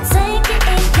 Take it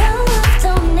and go up,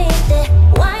 don't need it.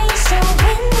 Why you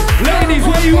showing up? Ladies,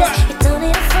 where you at? You don't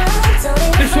need a front, don't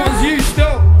need a This front. one's you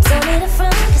still. Don't need a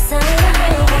front, 'cause I need a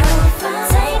hang.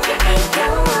 Take it and go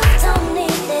up, don't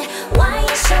need it. Why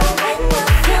you showing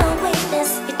up your weakness?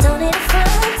 You don't need a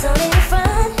front, don't need a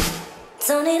front.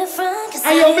 Don't need a front, 'cause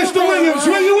Hey, yo, Mr. Williams,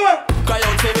 where you at? Cry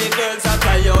out for me girls, I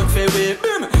cry out for we.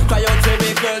 Cry out for me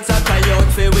girls, I cry out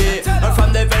for we. And from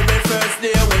the very first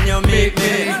day when you meet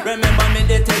me, remember me,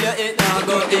 they tell you it now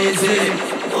go easy.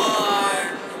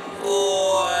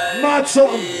 Mad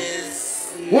something.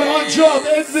 We're on job,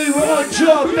 Envy, we're on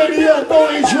job. Benny L,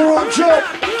 boys, we're on job.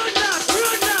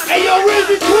 Hey, yo,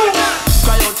 ready, crew.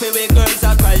 Cry out for we girls,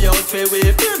 I cry out for we.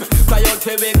 Cry out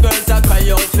for we girls, I cry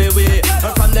out for we.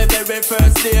 And from the very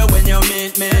first day when you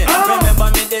meet me, remember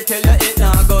me, they tell you it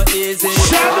now go easy.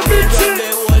 Shout I run the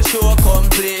whole show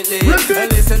completely.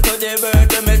 And listen to the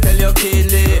word, let me tell you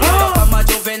keenly. From a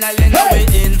juvenile in we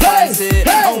infancy,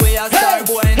 and we are star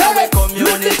boy in our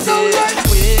community.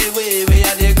 We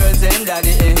are the girls and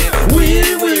daddy. We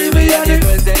are the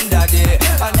girls and daddy.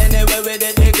 And anyway we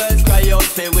the girls cry out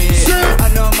for we. I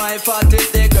know my fault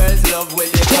if the girls love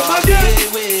with the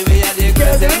we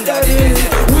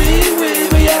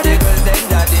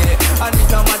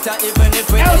matter even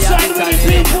if we get Outside with the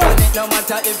people. And it no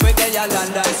matter if we get a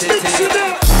London City. Mix it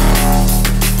up.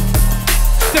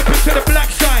 Step into the black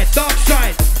side, dark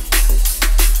side.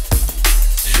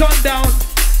 Sundown.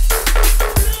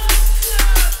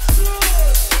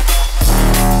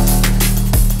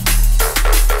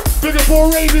 Big up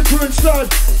all Raven crew inside.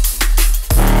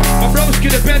 My broski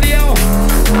the Benny L.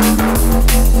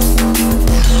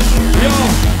 Yo,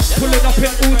 pulling up in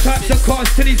all types of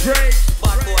cars to these raids.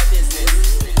 Bad boy business.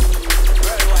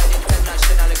 Worldwide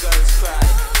international girls cry.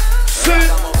 Sit.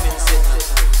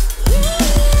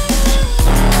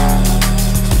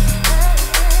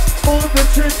 All the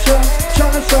attention,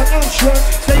 trying to start action.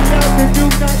 They love the new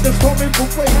night that's coming from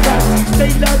way back.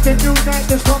 They love the new night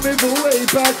that's coming from way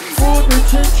back. All the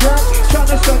attention, trying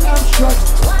to start action.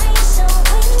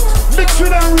 Mix it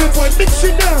down, real boy, mix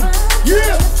it down.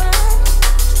 Yeah.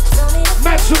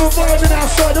 Maximum vibing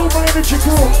outside, all my energy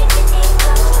crew.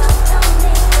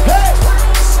 Hey.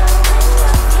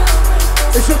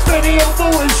 It's a Benny on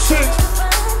Boys sing.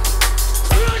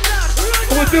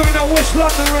 We're doing our West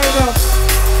London right now.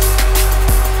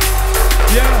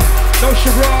 Yeah, no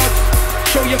charades,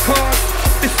 show your cards.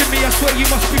 Listen to me, I swear you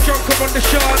must be drunk on the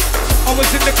shard. I was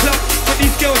in the club, but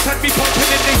these girls had me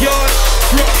pumping in the yard.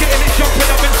 Rock getting it jumping,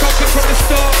 I've been talking from the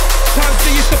start. Times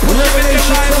they used to put you in the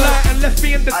limelight and left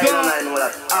me in the dark. I know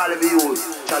that all of you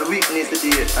shall witness the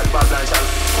day that Babylon shall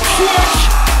Switch!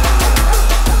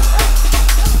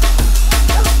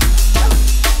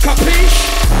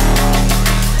 Capiche?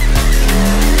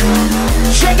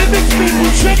 Check the mix,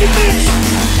 people, check the mix.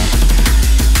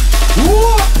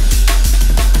 What?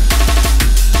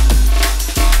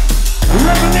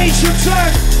 Revelation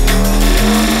time.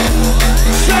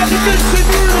 Sound the mix in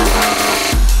unit.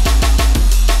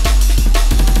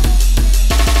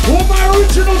 All my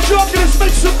original jugglers,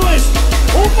 make some noise.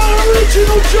 All my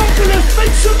original jugglers,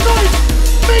 make some noise.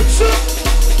 Make some.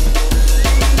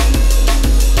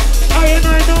 I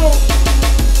know.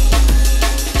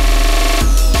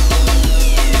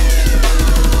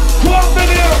 Go on,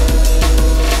 video.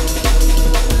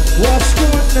 What's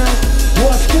going now?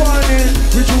 What's going in?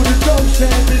 We do the dope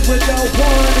standing without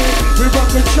warning. We rock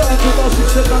the charge of us,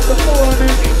 it's about the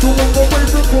morning. Doing the way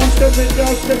the crew, stepping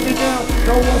out.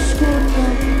 Now what's good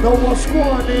now? Now what's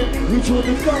going in? We do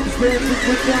the dope standing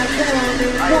without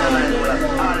warning. I know that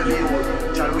all of you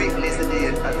shall witness the day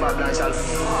that Babylon shall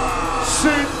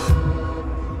Sing.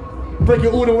 Break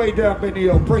it all the way down,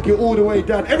 Benio. Break it all the way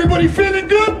down. Everybody feeling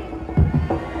good?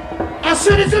 I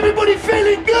said, is everybody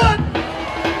feeling good?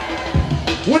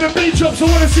 When the beat drops, I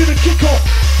want to see the kick-off.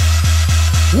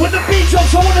 When the beat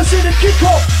drops, I want to see the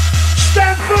kick-off.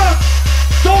 Stand firm.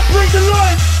 Don't break the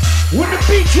line. When the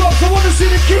beat drops, I want to see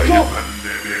the kick-off.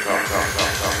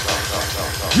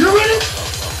 You ready?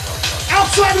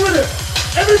 Outside with it.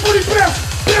 Everybody bounce,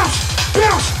 bounce,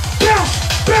 bounce, bounce,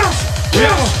 bounce,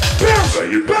 bounce, bounce,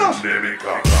 bounce.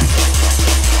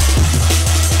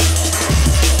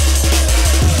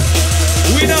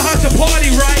 We know how to party,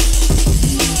 right?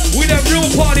 We them real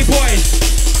party boys.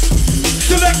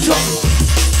 Selector.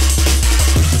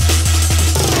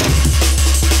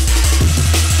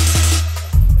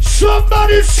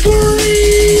 Somebody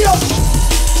scream!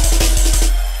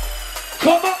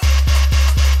 Come on!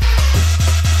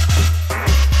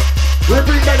 We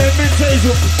bring back that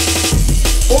mid-taser.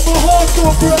 On the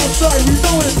hardcore crew outside, we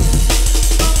know it.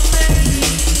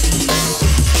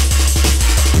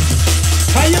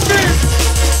 How you been?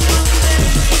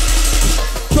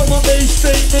 Drum and bass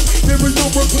statement, there is no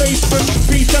replacement.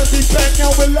 Beat out the back,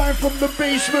 now we're live from the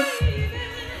basement.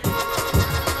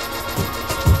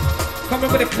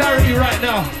 Coming with a clarity right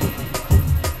now.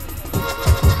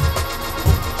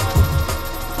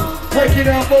 Break it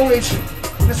down, boys.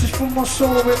 This is from my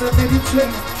soul when I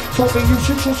meditate. Told me you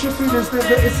should trust your feelings,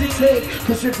 never hesitate.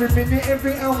 Cause every minute,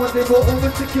 every hour, they will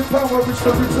overtake your power. It's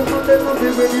the rhythm of their love,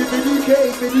 when you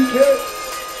medicate.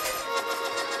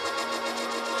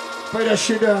 Play that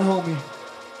shit down, homie.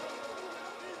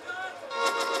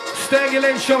 Stay in your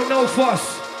lane, show no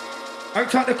fuss.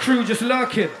 Act out the crew just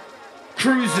lurking,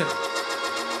 cruising.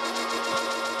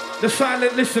 The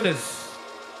silent listeners,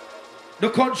 the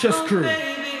conscious crew.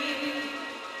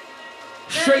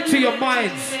 Straight to your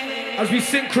minds as we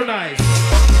synchronize.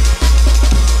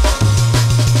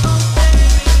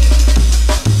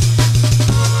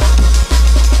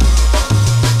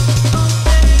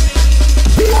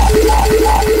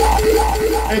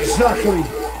 Exactly.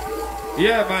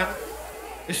 Yeah, man.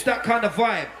 It's that kind of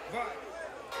vibe.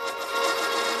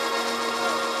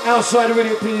 Outside with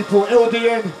it, people.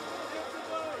 LDN.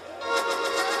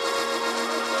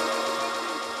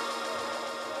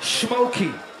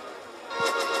 Smoky.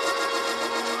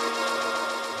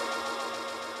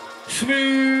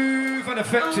 Smooth and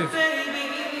effective.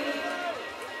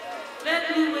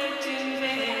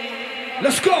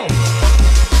 Let's go.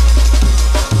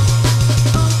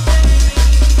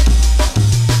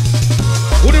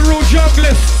 All the real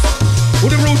junglers, all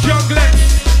the real junglers,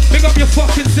 big up your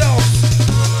fucking selves.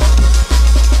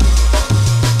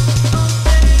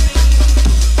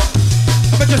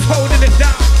 I'm just holding it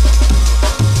down.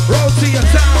 Roll to your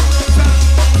town.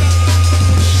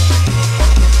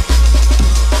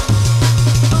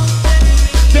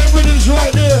 That rhythm's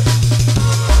right there.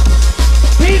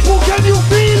 People, can you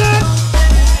feel it?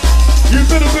 You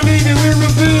better believe it, we're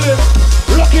revealing.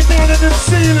 Lock it down and then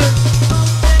seal it.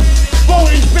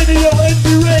 Voltage, video,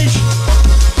 envy, rage.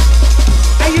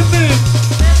 How you been?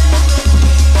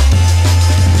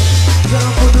 Down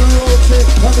for the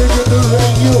rotate, and they're gonna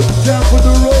rain you. Down for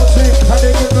the rotate, and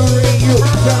they're gonna rain you.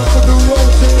 Down for the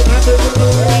rotate, and they're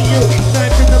gonna rain you.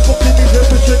 Knife in the bucket, is a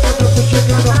push.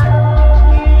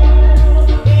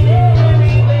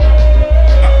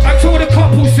 To all the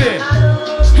couples here,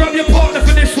 grab your partner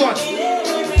for this one.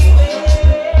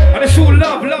 And it's all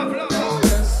love, love, love.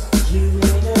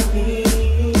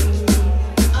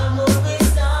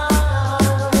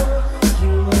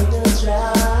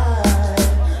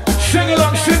 Sing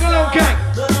along, gang.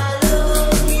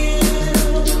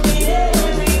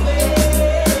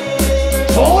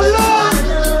 Hold on!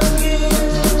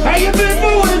 How you been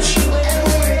moving?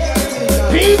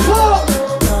 People!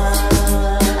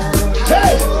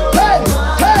 Hey!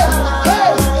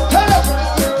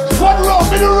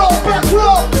 Middle row, back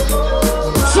row.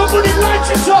 Somebody light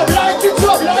it up, light it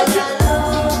up, light it.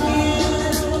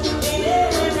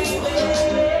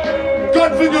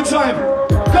 Gunfinger time,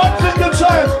 gunfinger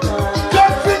time,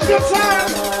 gunfinger time.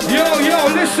 Yo,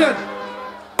 listen.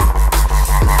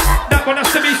 That one has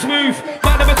to be smooth.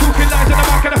 Man, never talking lies in the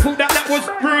back and I thought that was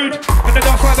rude. And the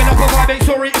dance vibing up a vibe, ain't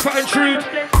sorry if I intrude.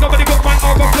 Nobody got my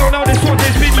overflow, now this one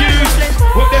has been used.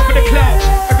 We're there for the cloud,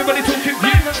 everybody talking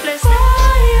view.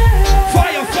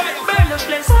 Fire, burn the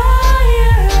flesh.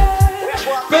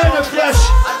 Burn the flesh.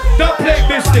 Don't play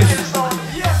business.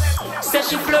 Says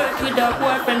she flirt with her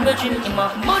boyfriend, but drink him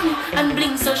of money and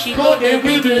bling, so she go there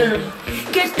with him.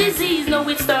 Get disease, now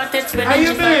it started spreading.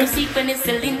 She found to see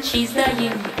penicillin, she's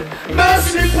dying.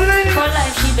 Mercy, please. For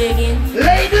life she begging.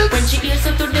 Ladies. When she hears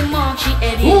her to the mark, she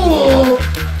heading.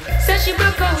 Says she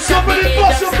broke out. Somebody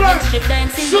bust a block.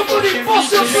 Somebody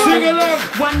bust a Sing along.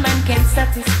 One man can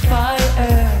satisfy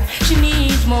her. She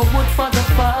needs more wood for the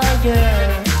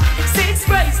fire. Six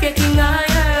price getting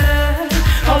higher.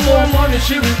 How more money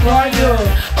she require.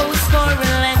 Oh, scoring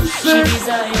land she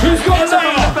desire. Who's got a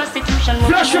lighter?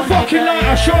 Flash your fucking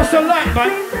lighter. Show us the light,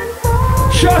 man.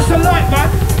 Show us the light, man.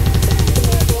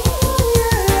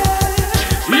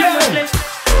 Yeah.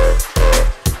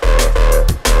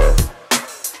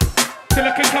 Till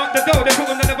I can count the dough, they put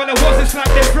on the level of was, it's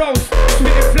like they froze.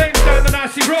 Spitting flames down the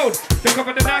nasty road. They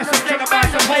cover the nice and trying to buy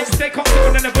some homes. Stay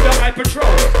comfortable on the level of I patrol.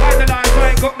 I the lies,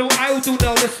 I ain't got no I'll do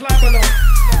now, the slab alone.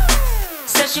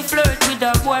 Says she flirt with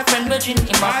her boyfriend, but drink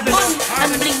him of money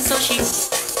and bling, so she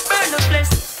burn the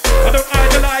flesh. I don't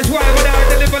idolize, why would I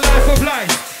live a life of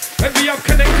lies? Envy, I'm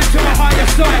connected to a higher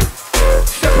side.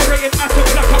 Separating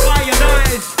atoms like an iron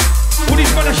eyes. All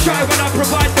these men are shy when I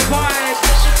provide the vibe.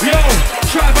 Yo,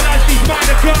 tribalize these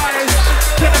minor guys.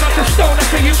 Tell them at the stone, I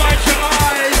say you mind your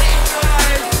eyes.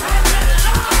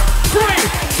 3,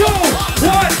 2,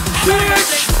 1,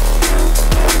 switch.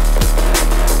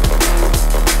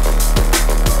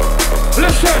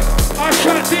 Listen, I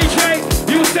shout DJ,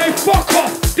 you say fuck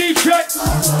off, DJ.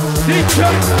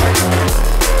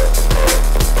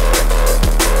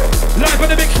 Live on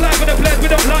the mix, live on the blend, we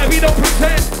don't lie, we don't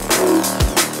pretend.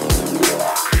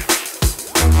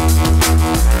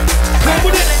 Come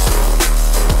with it.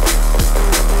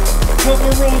 Come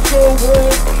around so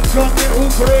hard, come little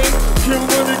brain. Kill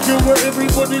money, kill where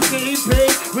everybody's getting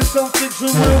paid. With something so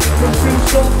real, don't feel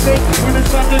so fake. When it's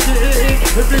time to get it in,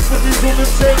 everybody's gonna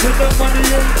take. Cause that money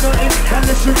ain't nothing,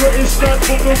 unless you get it started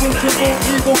from the will to go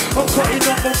evil. I'm cutting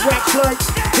up my racks like,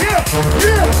 yeah,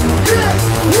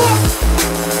 what?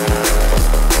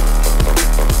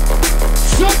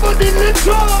 Somebody lift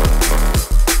up.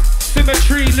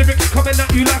 Symmetry, lyrics coming at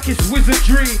you like it's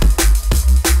wizardry.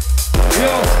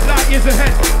 Yo, light years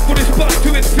ahead, for this bus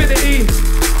to infinity.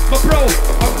 My bro,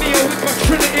 I'm Neo with my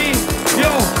trinity. Yo,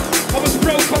 I was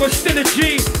broke, I was still a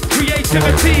G.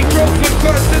 Creativity, growth and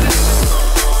fertility.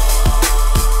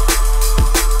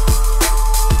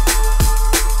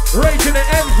 Rage and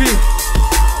envy.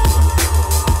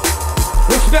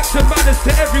 Respect and manners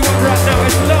to everyone right now,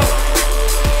 it's love.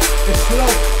 It's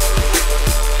love.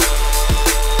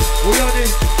 We on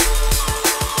it.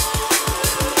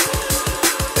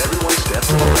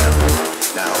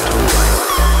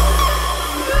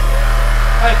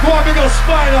 Go on, big old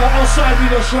Spider outside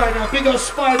with us right now. Big old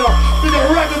Spider, big old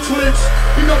Rabbit Twins,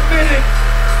 big old Medic,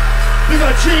 big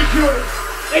old GQ.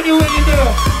 Anywhere you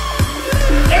know.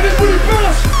 Everybody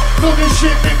burst. Don't this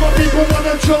shit make my people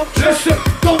wanna jump, jump. Listen.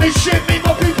 Don't this shit make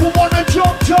my people wanna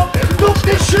jump, jump. Don't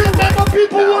this shit make my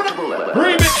people wanna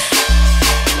remix.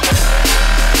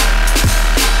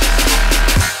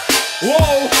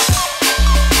 Whoa.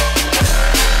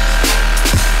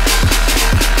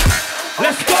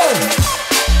 Let's go.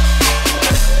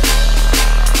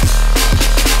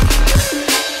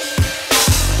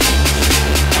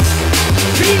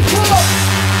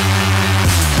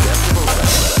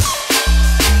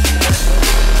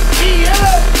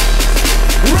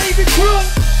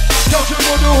 Touch him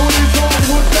on the hood is on,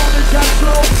 who's down the cash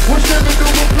flow. Watch them and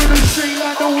over through the street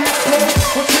like the wind blow.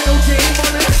 Watch it no game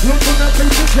on it, look on that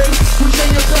face to face. Push in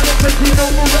your brother, take me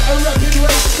over at a rapid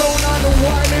rate. Stone on the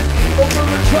winding, over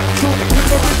a track zone.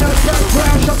 Remember in that track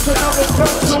crash, up to another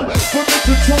battle. From it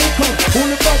to Tonka,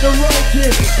 all about the road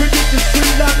here. Predict the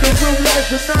street like the real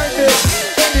life's a nightmare.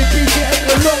 Any beat it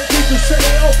ain't a long thing to set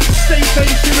it up. Stay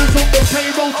stationers on the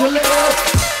payroll to let it up.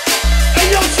 Hey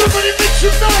yo, somebody make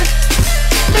some noise!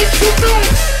 Make some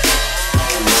noise!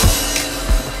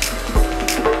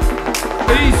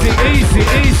 Easy, easy,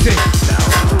 easy.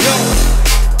 Yo,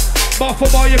 bar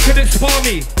for bar, you couldn't spar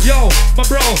me. Yo, my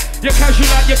bro, you're casual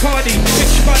like your Cardi.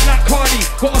 Bitch bad like Cardi.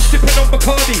 Got us sipping on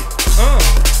Bacardi.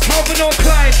 Calvin or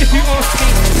Clyde, if you ask me.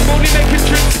 I'm only making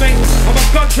drinks, mate. I'm a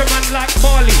ganja man like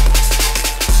Marley.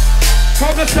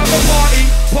 Come, let's have a party,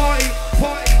 party,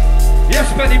 party. Yes,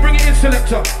 Benny, bring it in,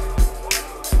 selector.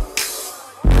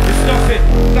 Nothing,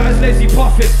 that is lazy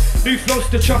puffin'. New flows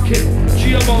to chucking.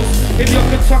 GMOs in your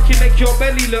Kentucky make your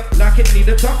belly look like it need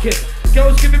a tucking.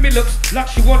 Girls giving me looks like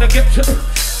she wanna get to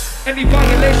any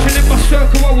violation in my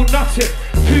circle, I will nut it.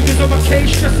 Cougars on my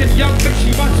cage, stressing young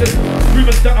bitchy mutton.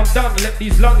 Rumors that I'm done, let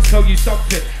these lungs tell you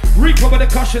something. Reaper with a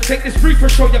cushion, take this brief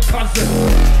and show your cousin.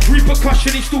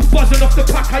 Repercussion, he's still buzzing off the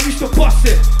pack, I used to bust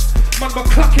it. Man, we're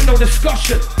clucking, no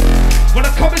discussion. When I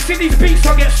come and see these beats,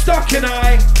 I get stuck in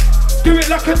I. Do it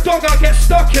like a dog, I get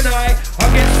stuck in I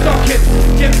get stuck in,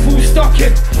 get full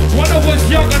stocking. When I was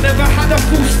young, I never had a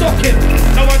full stocking.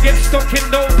 Now I get stuck in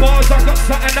no bars, I got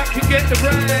something that can get the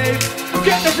rave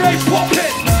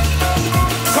popping.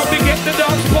 Come we get the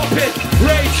dance popping.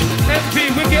 Rage,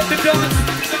 envy, we get the dance.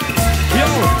 Yo,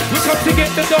 we come to get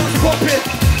the dance popping.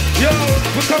 Yo,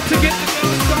 we come to get the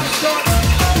dance start.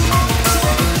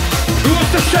 Who wants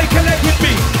to shake a leg with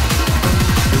me?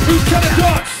 Who's trying to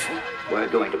dance? We're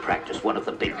going to practice one of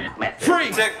the big methods.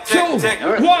 3, 2,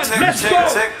 1, let's go!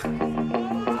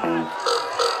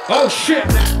 Oh shit!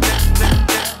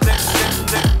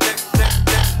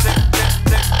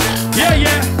 Yeah,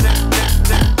 yeah!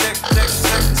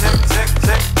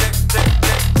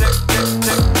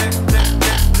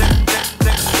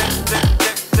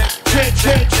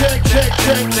 Check.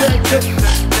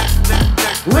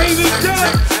 Rainy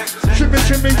done!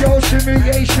 Shimmy, yo, shimmy,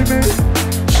 yay, shimmy.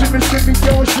 Shimmy,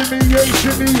 yo, shimmy, yay,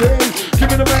 shimmy, yay. Give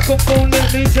me the microphone,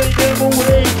 let me take them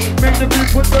away. Make the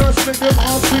people dance, make them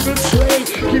all scream and sway.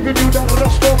 Giving you that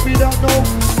rush, don't be that no.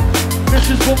 This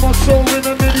is for my soul when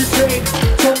I meditate.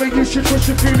 Tell me you should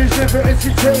push your feelings, never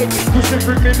hesitate. Cause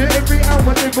every minute, every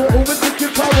hour, they go over to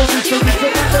your power. We show you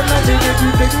something that I love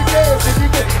every day.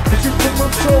 This is for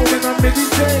my soul when I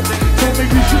meditate. Tell me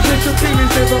you should push your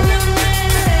feelings, never.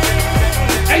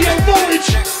 Hey yo,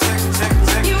 Voltage!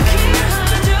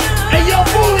 Hey yo,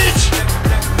 Voltage!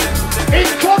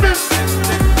 Incoming!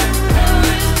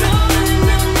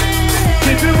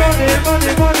 Keep it running.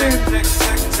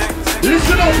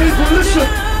 Listen up, people, listen!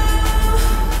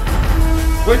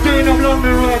 We're doing up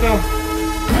London right now.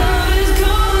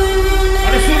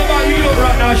 And it's all about you lot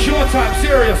right now, it's your time,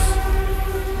 serious.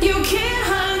 You can't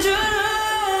hide your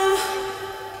love.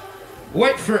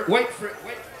 Wait for it.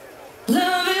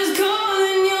 Love is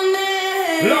calling your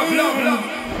name. Love.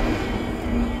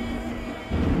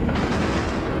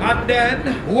 And then,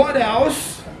 what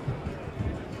else?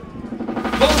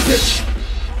 Voltage.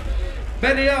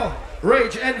 Benny L.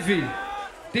 Rage, Envy.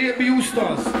 DnB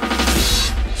Allstars.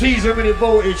 Teaser minute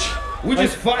Voltage. We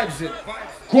just vibes it.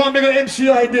 Go on, make an MC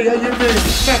ID, how you mean?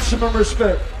 Maximum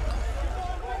respect.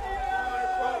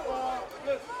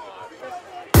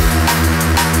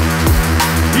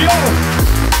 Yo!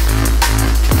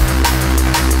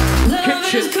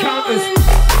 Kitchen counters.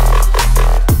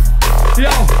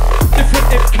 Yo, different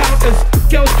encounters.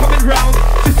 Girls coming round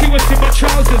to see what's in my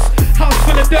trousers. House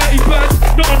full of dirty birds,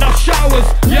 not enough showers.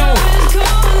 Yo,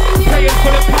 paying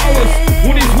for the powers.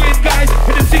 All these weird guys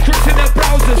with the secrets in their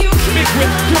browsers. Big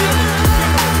with drugs.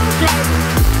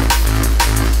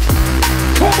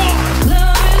 Come on!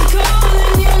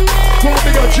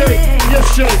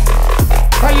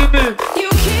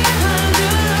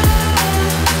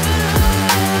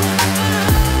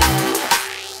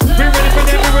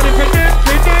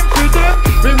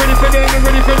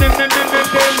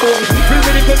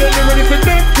 them, be ready for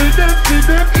them,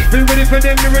 be ready for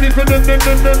them, be ready for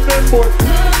them, boy.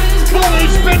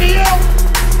 Boys, Benny out.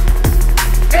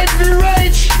 Envy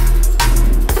Rage.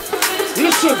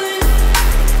 Listen.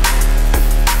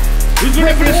 Who's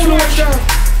ready for the switch?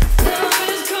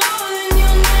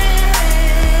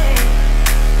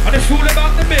 And it's all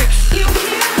about the mix.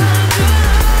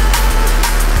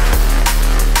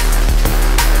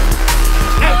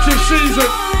 Active season.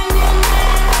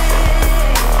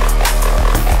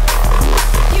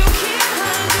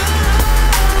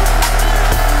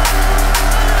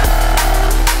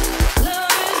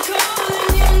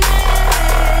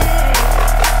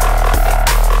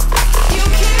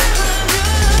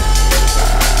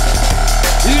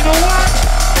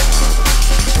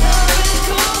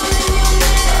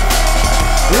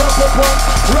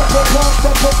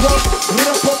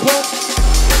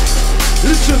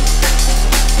 Listen.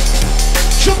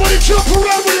 Somebody jump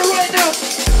around with it right now.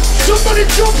 Somebody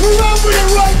jump around with it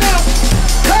right now.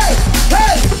 Hey,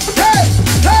 hey, hey,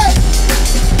 hey.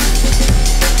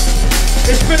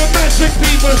 It's been a magic,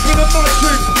 people. It's been a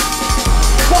magic.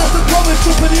 Past the comments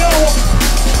up in the hour.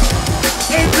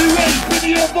 Every race,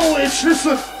 video boys.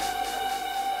 Listen.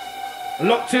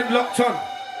 Locked in, locked on.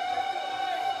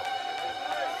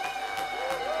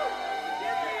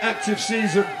 Active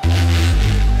season.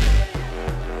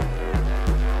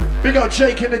 Big up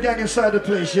Jake and the gang inside the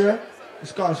place, yeah?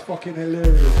 This guy's fucking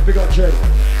hilarious. Big up Jake.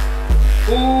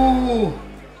 Ooh.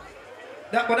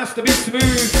 That one has to be smooth.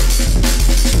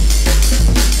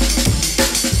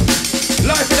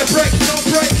 Life with the brakes, no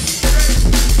brakes.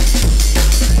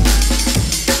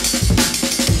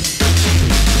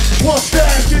 What's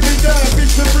that? Give me that,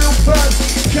 it's a real fan.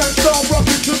 Can't start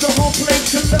rocking to the whole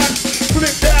place to land.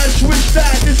 Flip that, switch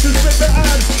that, this is with the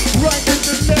ad. Right with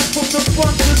the left, from the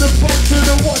front to the front to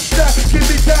the watch that. Give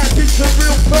me that, it's a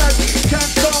real fan. Can't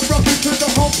start rocking to the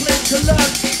whole place to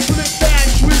land. Flip that,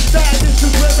 switch that, this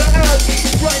is where the ad.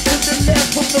 Right with the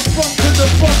left, from the front to the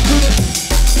front to the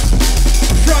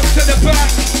front to the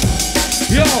back.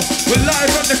 Yo, we're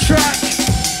live on the track.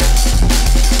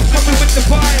 Coming with the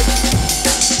vibe.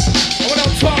 I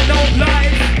don't talk, don't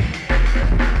lie.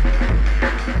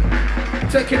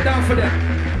 Take it down for them.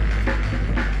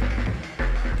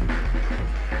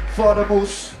 Father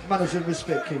Moose, manners and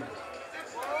respect, King.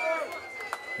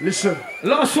 Listen.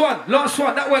 Last one,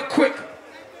 that went quick.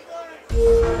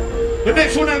 The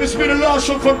next one has been the last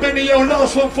one from Benny O,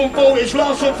 last one from Voltage,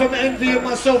 last one from Envy and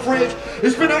myself, Rich.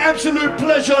 It's been an absolute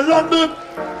pleasure. London,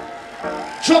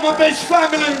 drum and bass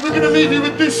family, we're going to leave you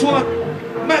with this one.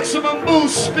 Maximum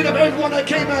boost, big up everyone that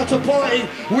came out to party.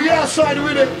 We outside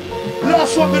with it.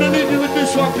 Last one, gonna leave you with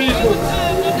this one, people.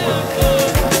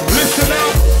 Listen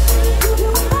out.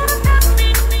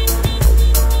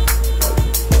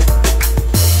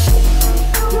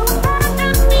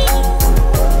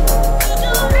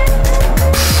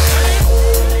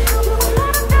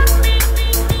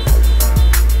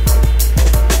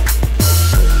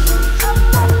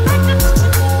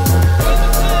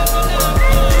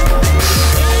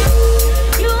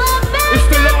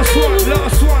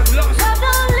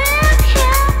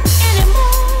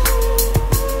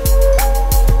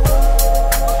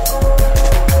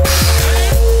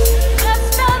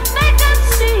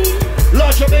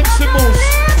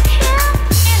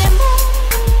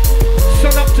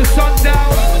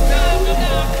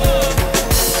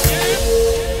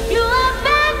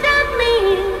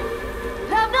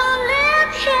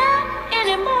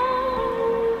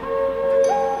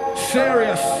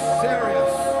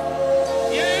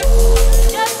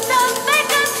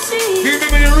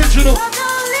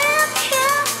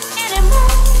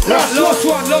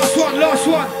 Last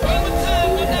one.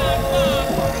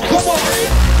 Come on.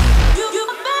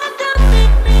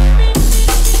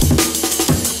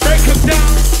 Break them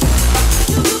down.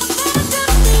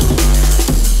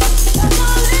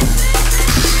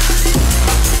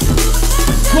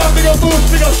 Come on, big up Moose,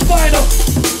 big up Spider.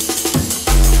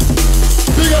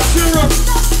 Big up Syrup.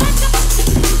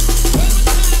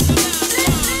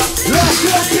 Last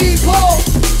one, people.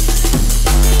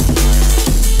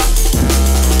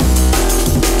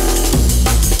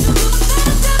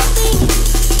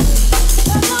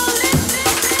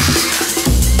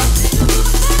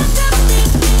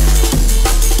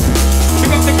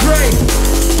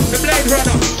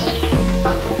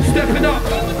 Stepping up.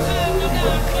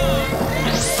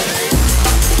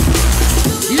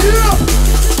 Yeah.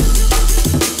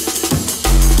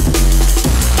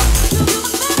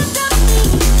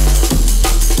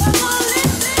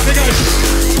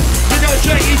 Big up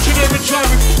Jay each and every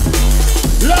time.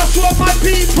 Last one, my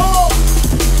people.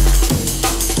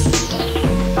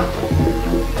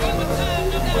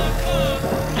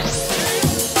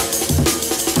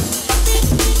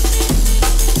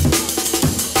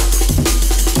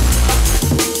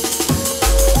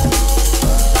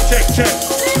 check.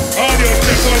 Audio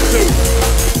check, 1, 2.